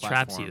it different just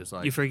traps you. platforms.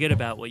 Like, You forget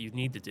about what you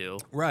need to do,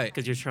 right?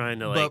 Because you're trying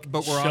to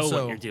but we're show also,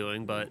 what you're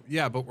doing. But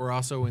yeah, but we're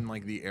also in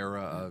like the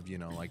era of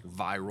like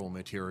viral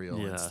material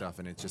Yeah. and stuff,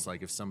 and it's just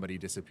like if somebody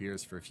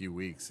disappears for a few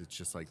weeks, it's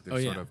just like they're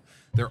Oh, sort yeah. of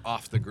they're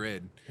off the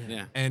grid.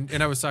 Yeah. And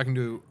I was talking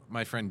to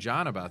my friend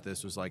John about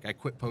this. Was like I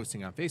quit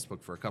posting on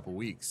Facebook for a couple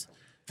weeks.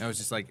 And I was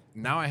just like,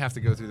 now I have to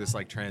go through this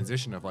like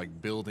transition of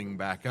like building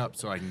back up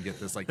so I can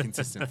get this like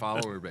consistent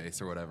follower base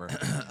or whatever.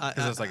 Because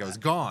I was like, I was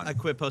gone. I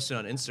quit posting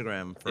on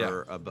Instagram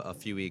for a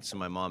few weeks, and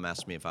my mom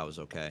asked me if I was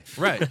okay.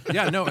 Right.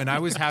 Yeah. No. And I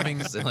was having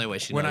It's the only way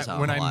she when knows how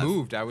when I'm I alive.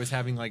 moved, I was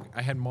having like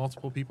I had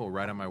multiple people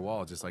right on my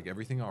wall, just like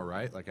everything all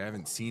right. Like I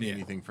haven't seen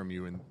anything from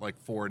you in like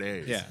 4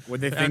 days. Yeah. When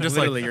they And think just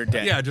literally like, you're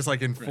dead. Yeah. Just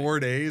like in 4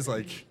 days,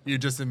 like you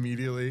just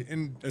immediately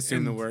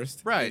Assume the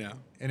worst. Right. You know.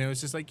 And it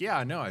was just like,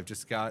 yeah, no, I've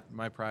just got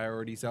my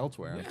priorities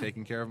elsewhere. I'm Yeah.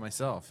 taking care of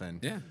myself,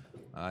 and Yeah.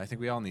 I think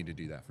we all need to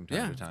do that from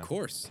time to time. Of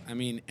course. I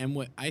mean, and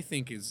what I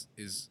think is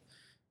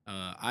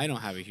I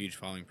don't have a huge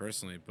following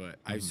personally, but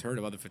I've heard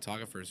of other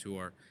photographers who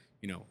are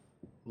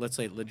let's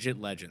say legit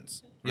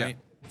legends, Yeah. right?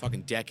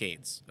 Fucking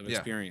decades of Yeah.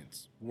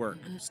 experience, work,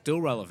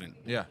 still relevant.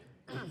 Yeah.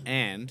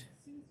 And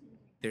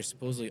they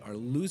supposedly are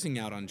losing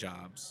out on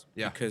jobs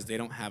Yeah. because they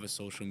don't have a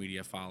social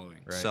media following.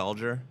 Right.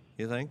 Selger,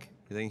 you think?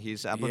 You think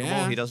he's applicable?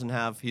 Yeah. He doesn't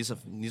have. He's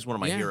one of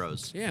my Yeah.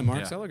 heroes. Yeah, Mark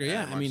Yeah. Seliger. Yeah,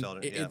 Yeah, I Mark mean,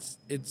 Seliger, yeah.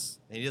 it's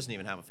And he doesn't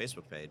even have a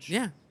Facebook page.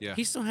 yeah. Yeah.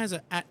 He still has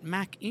a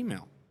 @Mac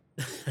email.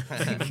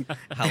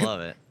 I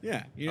love it.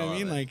 Yeah, you know I what I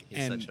mean? love it.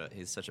 Like,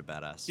 he's such a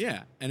badass.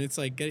 yeah, and it's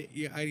like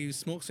I use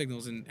smoke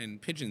signals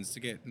and pigeons to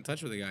get in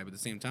touch with a guy, but at the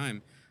same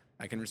time,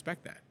 I can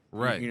respect that.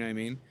 Right. You know what I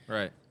mean?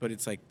 Right. But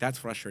it's like that's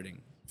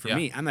frustrating for Yeah.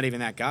 me. I'm not even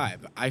that guy,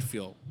 but I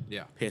feel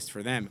Yeah. pissed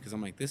for them because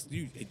I'm like,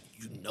 you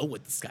know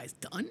what this guy's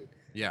done,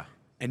 Yeah.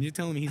 and you're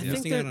telling me he's I think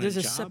missing out on there's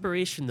a a job.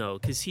 separation though,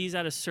 because he's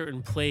at a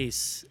certain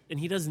place and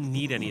he doesn't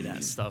need any of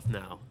that stuff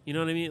now. You know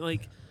what I mean?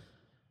 Like,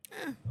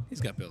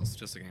 He's got bills,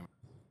 just like anyone.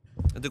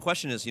 The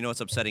question is,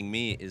 what's upsetting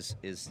me is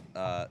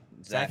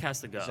Zach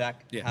has to go.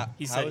 Zach, Yeah.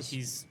 He how said is-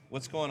 he's-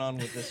 What's going on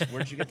with this?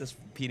 Where'd you get this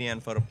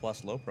PDN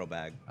PhotoPlus Low Pro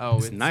bag? Oh,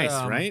 It's nice,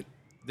 right?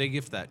 They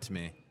gift that to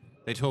me.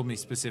 They told me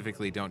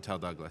specifically, don't tell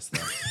Douglas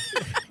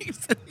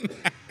though.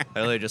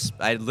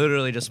 I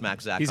literally just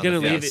smacked Zach. he's on gonna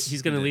the leave face. it.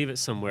 He's gonna leave it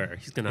somewhere.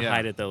 He's gonna Yeah.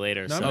 hide it though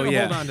later. No, so. no, Oh Hold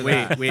yeah. on to wait,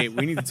 that. wait.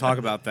 We need to talk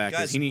about that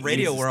Guys, because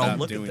Radio needs to World, stop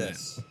look doing at that.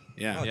 this.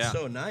 Yeah. Oh, it's Yeah.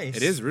 so nice.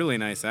 It is really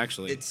nice,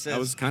 actually. It says I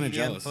was kind of PDN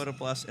jealous.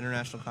 PhotoPlus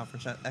International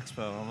Conference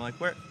Expo. I'm like,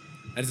 where?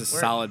 That is a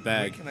where- solid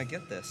Where bag. can I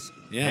get this?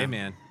 Yeah. Hey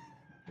man,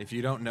 if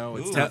you don't know,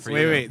 it's Ooh. tough for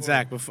Wait, you. wait,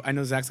 Zach. I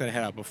know Zach's got to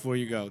head out. Before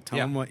you go, tell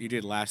Yeah. him what you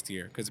did last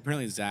year, because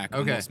apparently Zach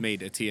Okay. almost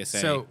made a TSA.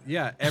 So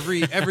yeah,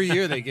 every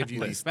year they give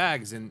you these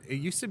bags, and it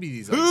used to be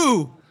these. Like,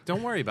 Who?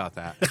 Don't worry about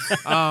that.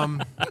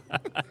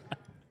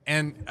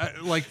 And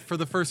like for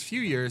the first few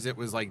years, it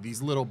was like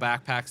these little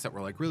backpacks that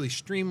were like really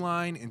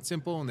streamlined and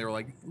simple, and they were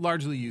like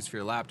largely used for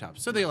your laptop.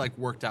 So they like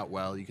worked out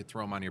well. You could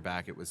throw them on your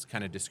back. It was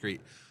kind of discreet.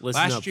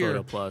 Listen up,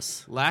 Photo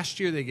Plus. Last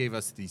year they gave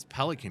us these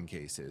Pelican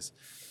cases,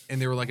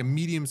 and they were like a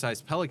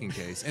medium-sized Pelican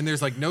case, and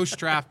there's like no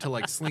strap to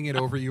like sling it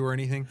over you or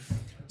anything.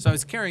 So I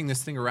was carrying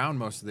this thing around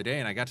most of the day,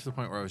 and I got to the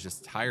point where I was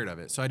just tired of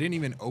it. So I didn't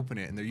even open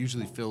it, and they're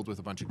usually filled with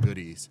a bunch of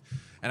goodies.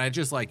 And I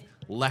just like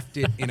left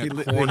it in a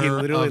corner. He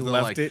literally of the,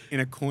 left like, it in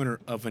a corner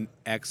of an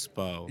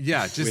expo.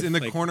 Yeah, just with, in the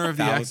like, corner of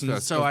the thousands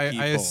expo. So of I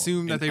people,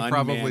 assume that an they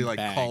probably unmanned like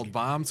bag. called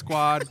bomb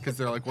squad because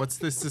they're like, "What's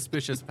this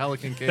suspicious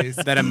Pelican case?"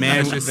 that a man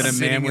And it's just that a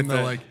sitting man with in the,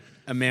 a, like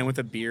a man with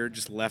a beard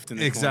just left in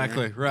the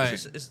exactly corner.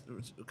 right.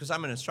 Because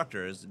I'm an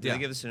instructor. Do Yeah. they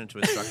give this to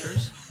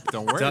instructors?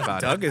 Don't worry Doug,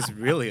 about Doug it. is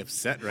really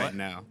upset right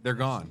now. They're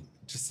gone.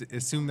 Just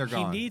assume they're He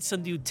gone. needs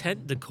some new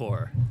tent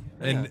decor.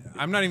 And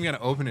I'm not even gonna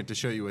open it to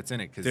show you what's in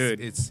it because Dude,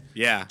 it's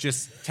yeah.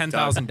 just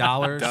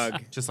 $10,000.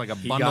 Doug, just like a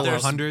He bundle got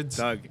of hundreds.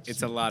 Doug,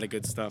 it's a lot of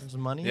good stuff. There's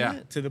money Yeah. in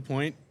it? To the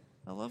point,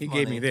 I love he money.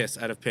 gave me this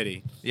out of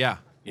pity. Yeah.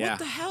 Yeah. What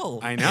the hell?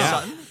 I know.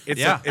 Sutton? It's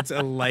Yeah. it's a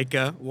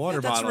Leica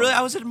water That's bottle. really.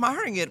 I was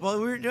admiring it while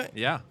we were doing.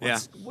 Yeah. Yeah.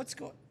 What's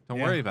going? Don't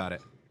Yeah. worry about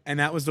it. And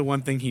that was the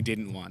one thing he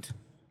didn't want.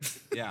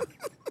 Yeah.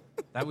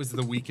 That was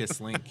the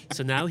weakest link.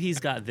 So now he's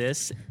got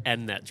this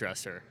and that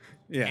dresser.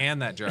 Yeah.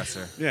 And that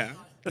dresser. yeah.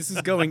 This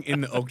is going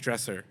in the oak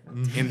dresser.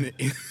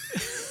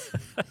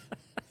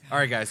 All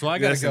right, guys. Well, I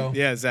gotta Listen, go.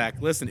 Yeah,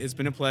 Zach. Listen, it's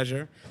been a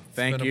pleasure.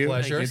 Thank been a you.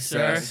 pleasure. Thank you, It's,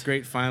 sir. it's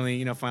great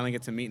finally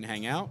get to meet and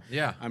hang out.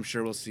 Yeah. I'm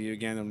sure we'll see you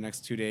again in the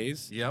next 2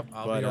 days. Yep,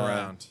 I'll But, be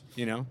around.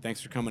 Thanks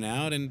for coming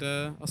out, and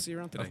I'll see you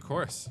around today. Of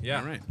course. Yeah.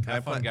 All right.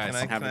 Have fun, guys.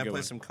 Have Can a I good play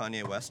one. some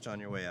Kanye West on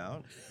your way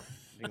out?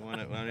 You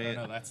want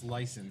No, that's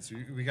licensed.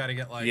 We got to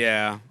get like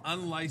Yeah.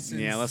 unlicensed.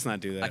 Yeah, let's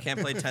not do that. I can't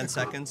play 10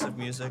 seconds of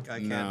music. I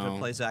can't No.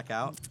 play Zach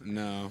out.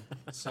 No.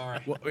 Sorry.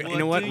 Well, you What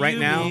know what? do Right you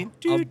now, mean?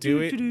 I'll do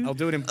it. I'll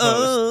do it in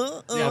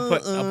post.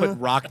 I'll put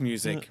rock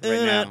music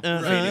right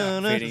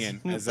now, fading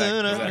in. As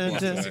Zach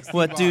walks away.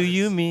 What do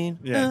you mean?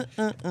 Yeah.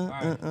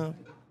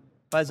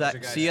 Bye, Zach.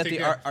 guys. See you at Take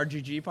the care.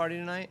 RGG party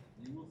tonight.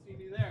 You will see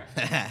me there.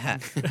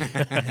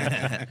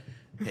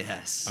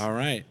 Yes. All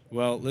right.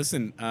 Well,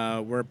 listen,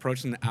 we're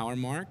approaching the hour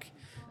mark.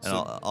 And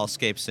I'll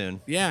escape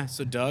soon. Yeah.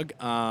 So Doug,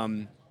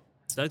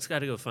 Doug's got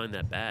to go find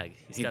that bag.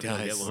 He's He got to go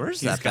does. get one. Where's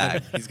He's that gotta-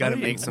 bag? he's gotta Where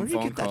do you- make some where do you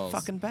phone get that calls.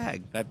 fucking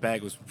bag. that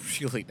bag was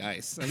really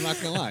nice. I'm not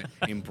gonna lie.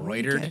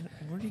 Embroidered,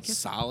 where do you get-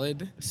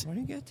 solid, Where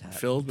do you get that?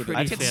 filled with. I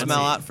Pretty can fancy.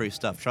 smell out free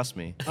stuff. Trust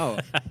me. Oh,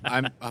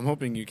 I'm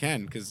hoping you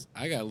can, because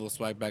I got a little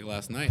swag bag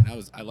last night.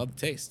 I love the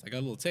taste. I got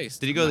a little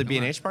taste. Did you go to the I'm not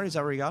gonna B&H party? Is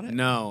that where you got lie. it?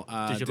 No,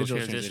 Digital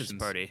digital Transitions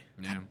party.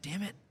 Yeah.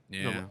 Damn it.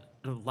 Yeah.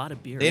 A lot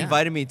of beer. They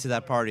invited me to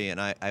that party, and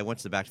I went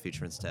to the Back to the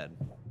Future instead.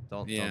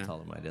 Don't Yeah. tell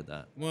them I did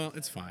that. Well,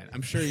 it's fine.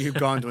 I'm sure you've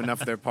gone to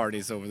enough of their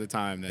parties over the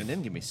time They that.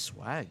 didn't give me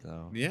swag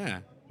though. Yeah.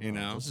 You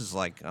know. This is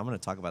like I'm gonna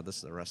talk about this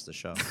the rest of the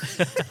show.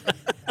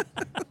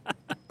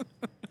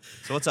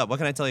 So what's up? What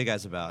can I tell you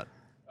guys about?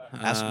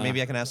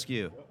 Maybe I can ask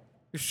you.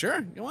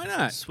 Sure. Why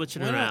not?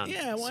 Switching Why not? around.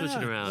 Yeah. Why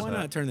Switching not? around. Why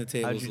not turn the How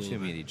tables? did you a two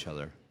little meet bit? each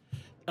other?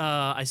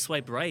 I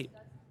swiped right.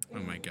 Oh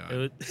my god.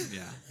 It was-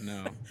 Yeah.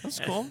 No. That's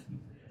cool.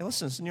 Hey,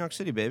 listen, it's New York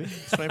City, baby.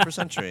 It's 21st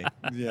century.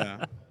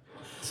 Yeah.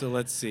 So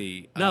let's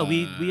see. No,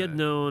 we had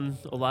known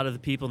a lot of the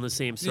people in the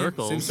same yeah,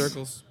 circles. same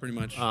circles, pretty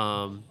much.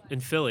 In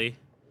Philly,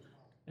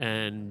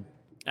 and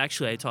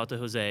Actually, I talked to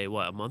Jose,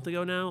 a month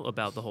ago now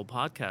about the whole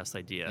podcast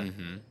idea.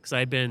 Because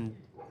I've been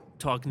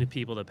talking to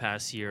people the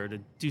past year to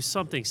do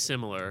something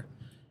similar,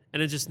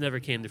 and it just never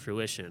came to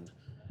fruition.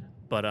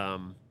 But Oh,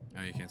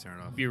 you can't turn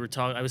it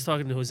off. I was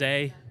talking to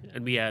Jose,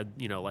 and we had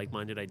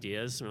like-minded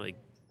ideas, and we're like,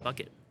 fuck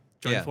it,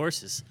 join Yeah.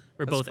 forces.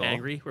 We're That's both cool.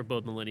 angry. We're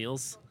both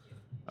millennials.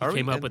 Are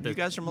came we, up with you the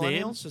guys are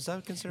name. millennials? Is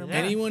that considered? Yeah.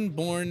 Anyone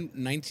born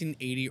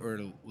 1980 or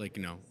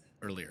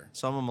earlier?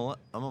 So I'm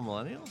a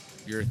millennial.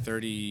 You're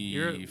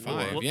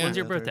 35. When's yeah.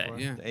 your birthday? 34,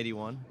 Yeah.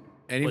 81.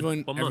 Anyone?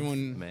 what month?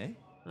 Everyone. May.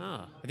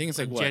 Ah, I think it's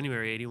like what?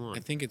 January 81.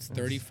 I think it's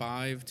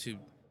 35 to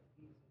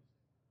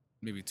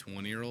maybe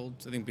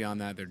 20-year-olds. I think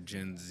beyond that they're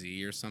Gen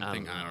Z or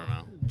something. I don't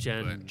know.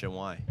 Gen Gen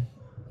Y.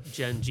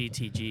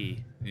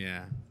 GTG.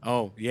 Yeah.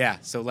 Oh, yeah.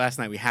 So last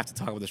night we have to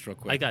talk about this real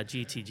quick. I got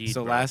GTG.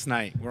 So bro. last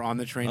night we're on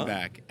the train Huh?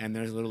 back, and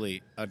there's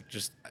literally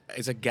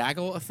is a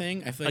gaggle a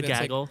thing? I feel like a that's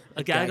gaggle.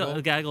 Like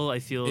A gaggle. I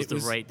feel is the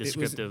right it was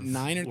descriptive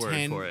 9 or word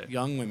 10 for it.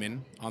 young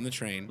women on the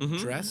train,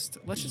 dressed.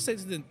 Let's just say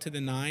to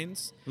the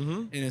nines,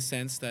 in a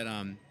sense that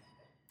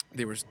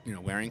they were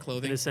wearing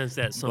clothing. In a sense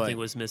that something but-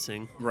 was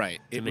missing. Right.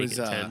 to It make was.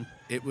 it 10.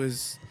 It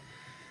was.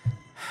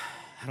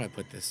 How do I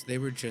put this? They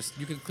were just.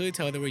 You could clearly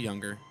tell they were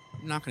younger.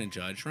 I'm not going to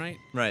judge, right?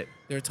 Right.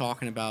 They're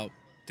talking about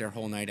their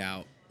whole night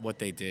out, what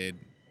they did,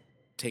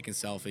 taking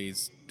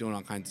selfies, doing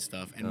all kinds of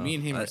stuff, and me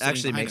and him are It sitting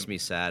actually behind makes him. me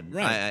sad.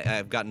 Right.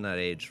 I've gotten that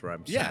age where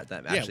I'm sad.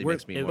 That actually we're-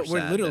 makes me more but we're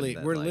sad. literally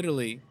than, we're like-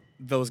 literally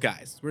those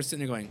guys. We're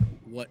sitting there going,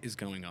 "What is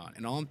going on?"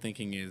 And all I'm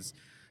thinking is,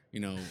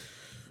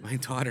 my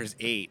daughter's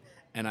 8,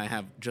 and I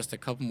have just a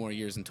couple more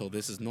years until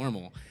this is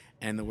normal.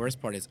 And the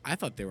worst part is, I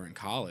thought they were in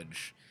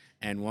college.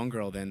 And one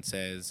girl then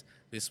says,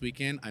 "This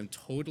weekend, I'm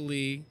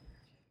totally."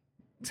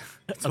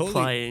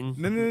 Applying.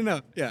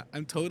 No. Yeah,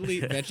 I'm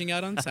totally vegging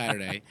out on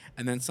Saturday,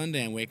 and then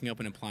Sunday I'm waking up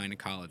and applying to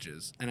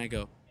colleges. And I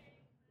go,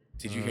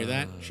 "Did you hear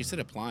that?" She said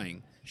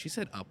applying. She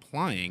said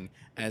applying,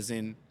 as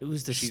in It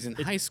was she's in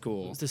high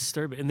school. It was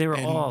disturbing, and they were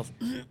And- all.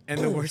 And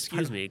the worst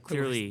excuse part, me, the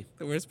clearly.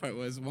 the worst part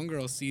was one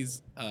girl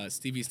sees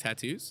Stevie's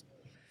tattoos,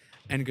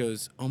 and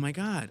goes, "Oh my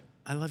God,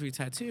 I love your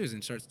tattoos,"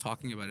 and starts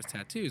talking about his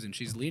tattoos, and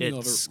she's leaning It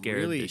over scared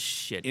really the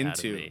shit out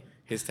of into me.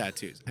 his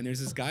tattoos. And there's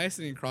this guy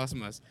sitting across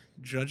from us,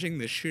 judging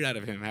the shit out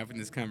of him having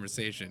this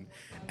conversation,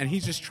 and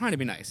he's just trying to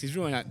be nice. He's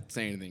really not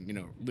saying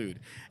anything, lewd.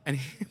 And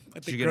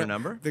but Did you get her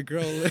number? The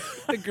girl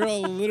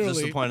literally. Is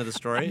this the point of the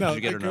story? No,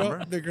 Did you get her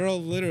number? The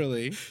girl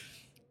literally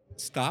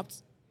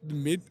stopped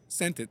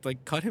mid-sentence,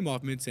 like cut him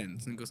off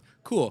mid-sentence, and goes,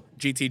 "Cool,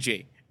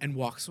 GTG," and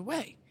walks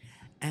away.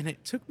 And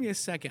it took me a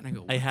second. And I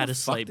go, I "What had the a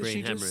fuck slight did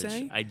she brain just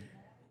hemorrhage. say?"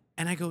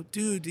 And I go,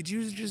 "Dude, did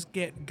you just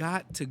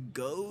got to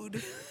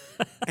goad?"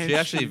 And She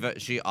actually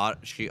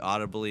she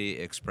audibly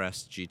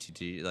expressed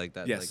GTT like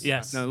that. Yes. Like,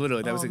 Yes. No,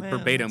 literally, that was man,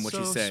 verbatim that's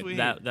what she so said. sweet.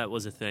 that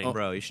was a thing.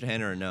 Bro, you should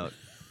hand her a note.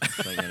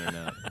 Like, hand her a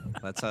note.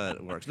 That's how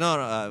it works.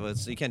 No,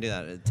 you can't do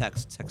that.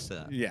 Text to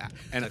that. Yeah,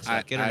 and Text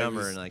that. Get her I number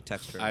was- and like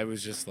text her. I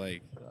was just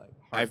like,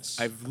 hearts.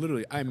 I've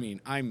literally, I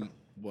mean, I'm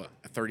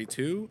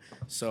 32,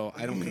 so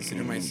I don't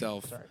consider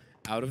myself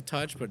out of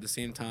touch, but at the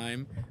same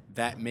time,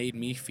 that made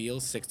me feel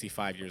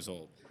 65 years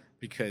old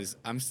because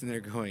I'm sitting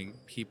there going,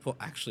 people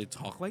actually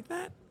talk like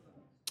that?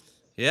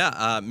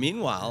 Yeah.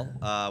 Meanwhile,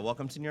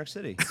 welcome to New York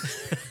City.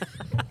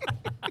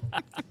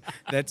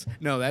 That's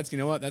you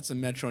know what? That's a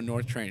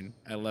MetroNorth train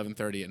at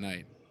 11:30 at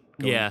night.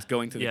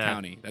 Going to the yeah.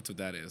 county. That's what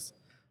that is.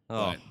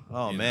 Oh,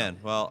 But, you know. man.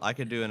 Well, I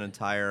could do an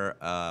entire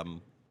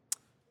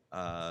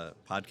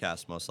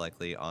podcast, most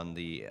likely, on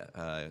the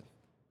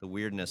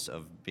weirdness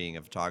of being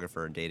a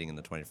photographer and dating in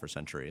the 21st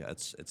century.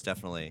 It's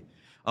definitely.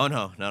 Oh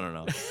no,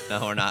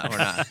 we're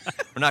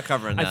not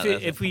covering that. I feel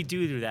if we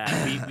do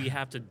that, we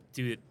have to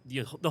do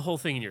it, the whole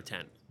thing in your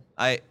tent.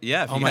 If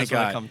Oh you my guys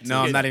wanna God! come No,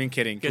 I'm to- not even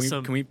kidding. get Can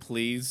some we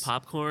please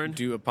Popcorn.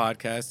 do a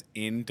podcast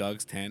in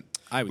Doug's tent?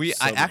 I would. I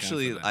so be down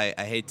actually, for that.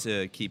 I hate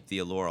to keep the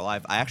allure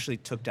alive. I actually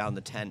took down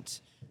the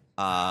tent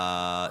 2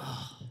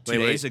 Wait.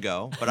 days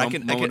ago, but I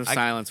can. Moment of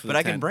silence for but the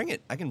I can tent. bring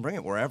it. I can bring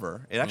it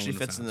wherever. It actually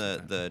Moment of fits in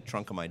silence for the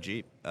trunk of my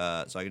Jeep,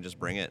 so I can just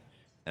bring it,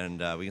 and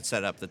we can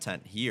set up the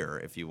tent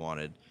here if you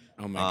wanted.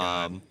 Oh my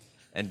God.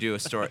 And do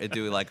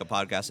like a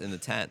podcast in the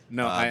tent,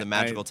 No, the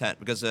magical tent,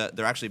 because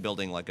they're actually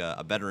building like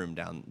a bedroom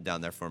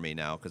down there for me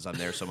now because I'm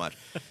there so much.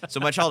 So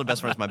my childhood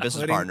best friend is my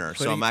business partner,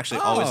 so I'm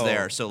actually always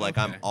there. So like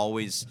okay.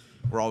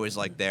 we're always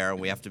like there, and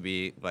we have to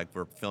be like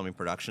we're filming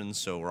productions,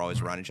 so we're always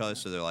around each other.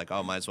 So they're like,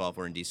 oh, might as well if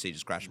we're in DC,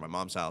 just crash at my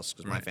mom's house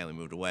because my family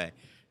moved away,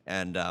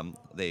 and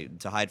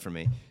to hide from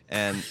me,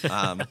 and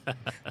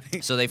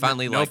so they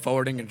finally No like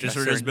forwarding and just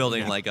we're just gesturing.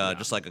 building Yeah. like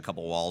just like a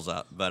couple walls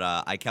up, but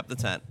I kept the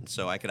tent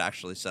so I could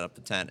actually set up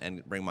the tent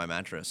and bring my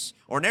mattress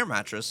or an air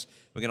mattress.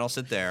 We can all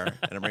sit there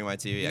and I bring my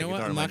TV. You I know can what?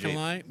 throw it I'm in my not gonna Jeep.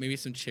 lie. Maybe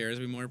some chairs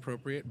would be more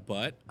appropriate,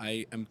 but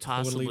I am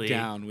Possibly. totally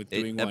down with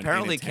doing It one.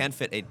 apparently in a can tent.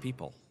 fit 8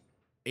 people.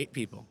 8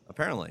 people.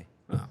 Apparently,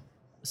 Oh.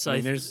 So I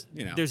mean, there's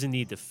there's a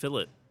need to fill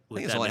it I with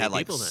think it's that only many had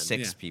like people then.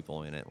 6 Yeah.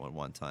 people in it at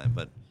one time,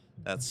 but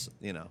that's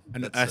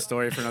a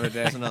story for another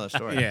day. That's another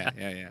story.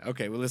 Yeah.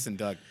 Okay. Well, listen,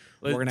 Doug.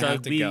 Well, We're gonna Doug,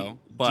 have to go.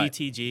 But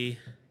GTG.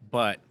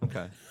 but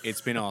Okay.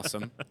 it's been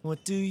awesome.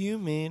 What do you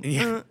mean?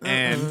 Yeah,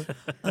 and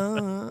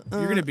you're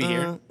gonna be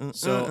here,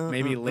 so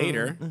maybe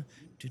later.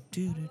 I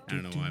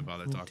don't know why I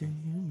bothered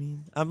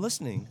talking. I'm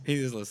listening. He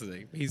is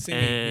listening. He's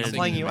singing. And He's I'm singing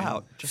playing to you me.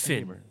 out.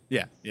 Justin Finn. Bieber.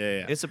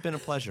 Yeah. It's been a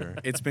pleasure.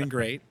 It's been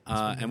great,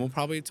 and we'll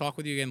probably talk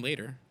with you again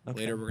later.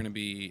 Later, we're gonna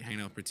be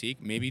hanging out with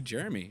Pratik. Maybe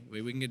Jeremy.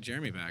 Maybe we can get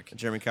Jeremy back.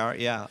 Jeremy Cowart,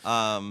 yeah.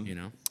 You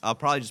know, I'll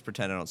probably just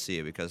pretend I don't see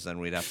it because then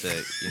we'd have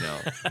to,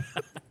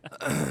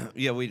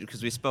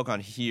 because we spoke on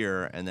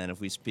here, and then if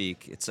we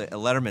speak, it's a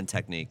Letterman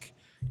technique,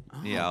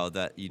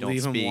 that you don't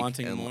Leave him speak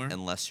wanting more?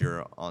 unless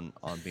you're on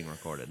being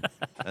recorded.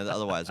 And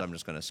otherwise, I'm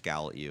just gonna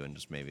scowl at you and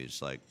just maybe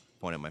just like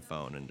point at my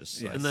phone and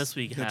just like, Unless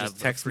we he'll have just a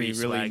text free me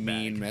really swag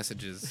mean bag.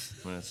 messages.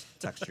 I'm gonna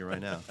text you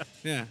right now.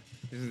 Yeah,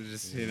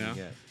 just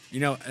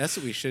Yeah. That's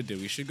what we should do.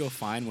 We should go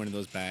find one of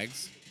those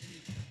bags,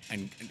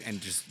 and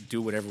just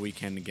do whatever we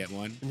can to get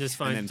one. And just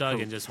find then Doug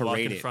and just walk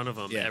parade in it. front of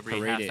him Yeah, every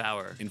parade half it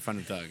hour. in front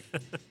of Doug.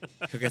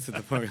 He'll get to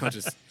the point where he'll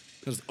just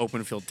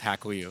open field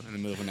tackle you in the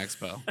middle of an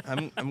expo.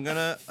 I'm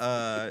gonna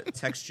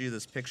text you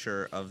this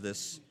picture of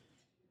this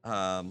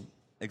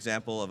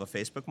example of a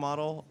Facebook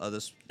model.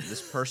 This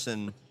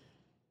person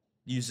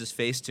uses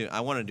Facetune. I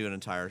want to do an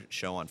entire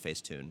show on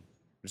Facetune.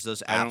 There's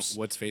those apps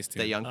What's Facetune?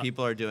 that young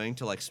people are doing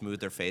to like smooth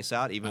their face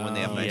out, even when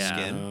they have nice yeah.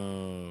 skin.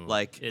 No.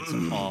 Like, It's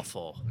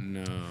awful.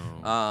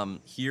 No.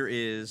 here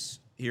is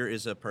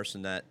a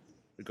person that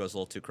goes a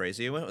little too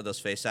crazy with those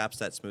face apps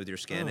that smooth your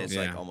skin. It's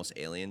like Yeah. almost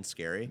alien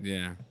scary.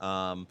 Yeah.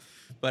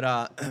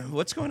 But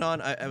what's going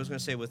on? I was going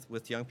to say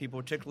with young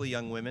people, particularly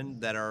young women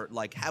that are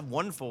like have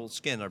wonderful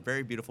skin, are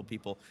very beautiful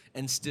people,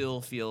 and still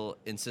feel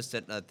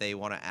insistent that they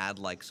want to add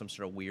like some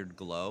sort of weird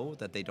glow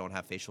that they don't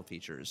have facial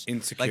features.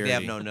 Insecurity. Like they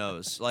have no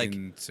nose. Like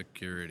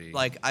Insecurity.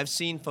 like I've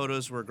seen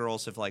photos where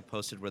girls have like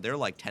posted where they're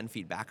like 10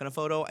 feet back in a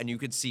photo, and you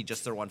could see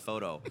just their one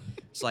photo.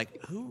 It's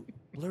like, who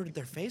blurred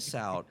their face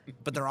out?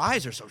 But their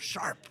eyes are so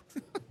sharp.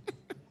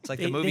 It's like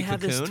the movie They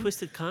have Cocoon. this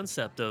twisted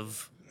concept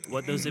of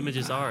what those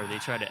images are. They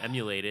try to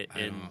emulate it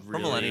in For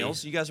really...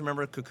 millennials, you guys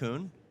remember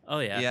Cocoon? Oh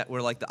yeah. Yeah,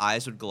 where like the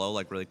eyes would glow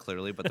like really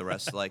clearly, but the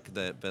rest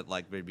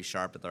they'd be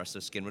sharp, but the rest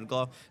of the skin would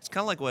glow. It's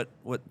kind of like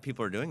what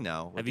people are doing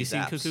now. With Have you these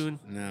seen apps. Cocoon?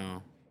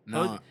 no.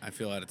 Oh, I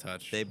feel out of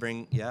touch. They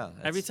bring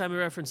Every time we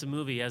reference a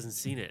movie, he hasn't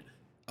seen it.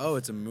 Oh,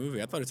 it's a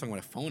movie. I thought you were talking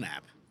about a phone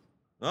app.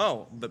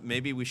 Oh, but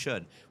maybe we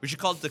should. We should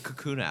call it the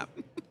Cocoon app.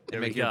 There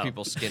And we make your go.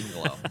 people's skin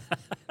glow.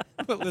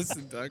 But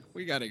listen, Doug,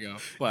 we gotta go.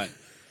 But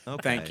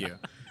Okay. thank you,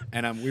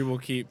 and we will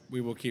keep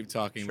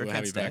talking. Sure we'll can't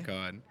have you back stay.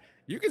 on.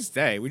 You can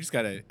stay. We just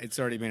gotta. It's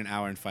already been an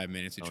hour and 5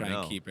 minutes. We Oh, try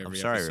no. and keep I'm every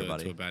sorry, episode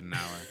everybody. to about an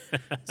hour.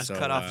 So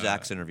Cut off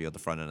Zach's interview at the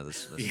front end of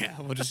this. Yeah,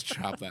 we'll just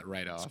chop that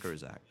right off. Screw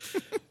Zach.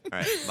 All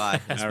right,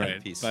 bye. That's All my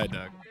right, peace. bye,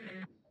 Doug.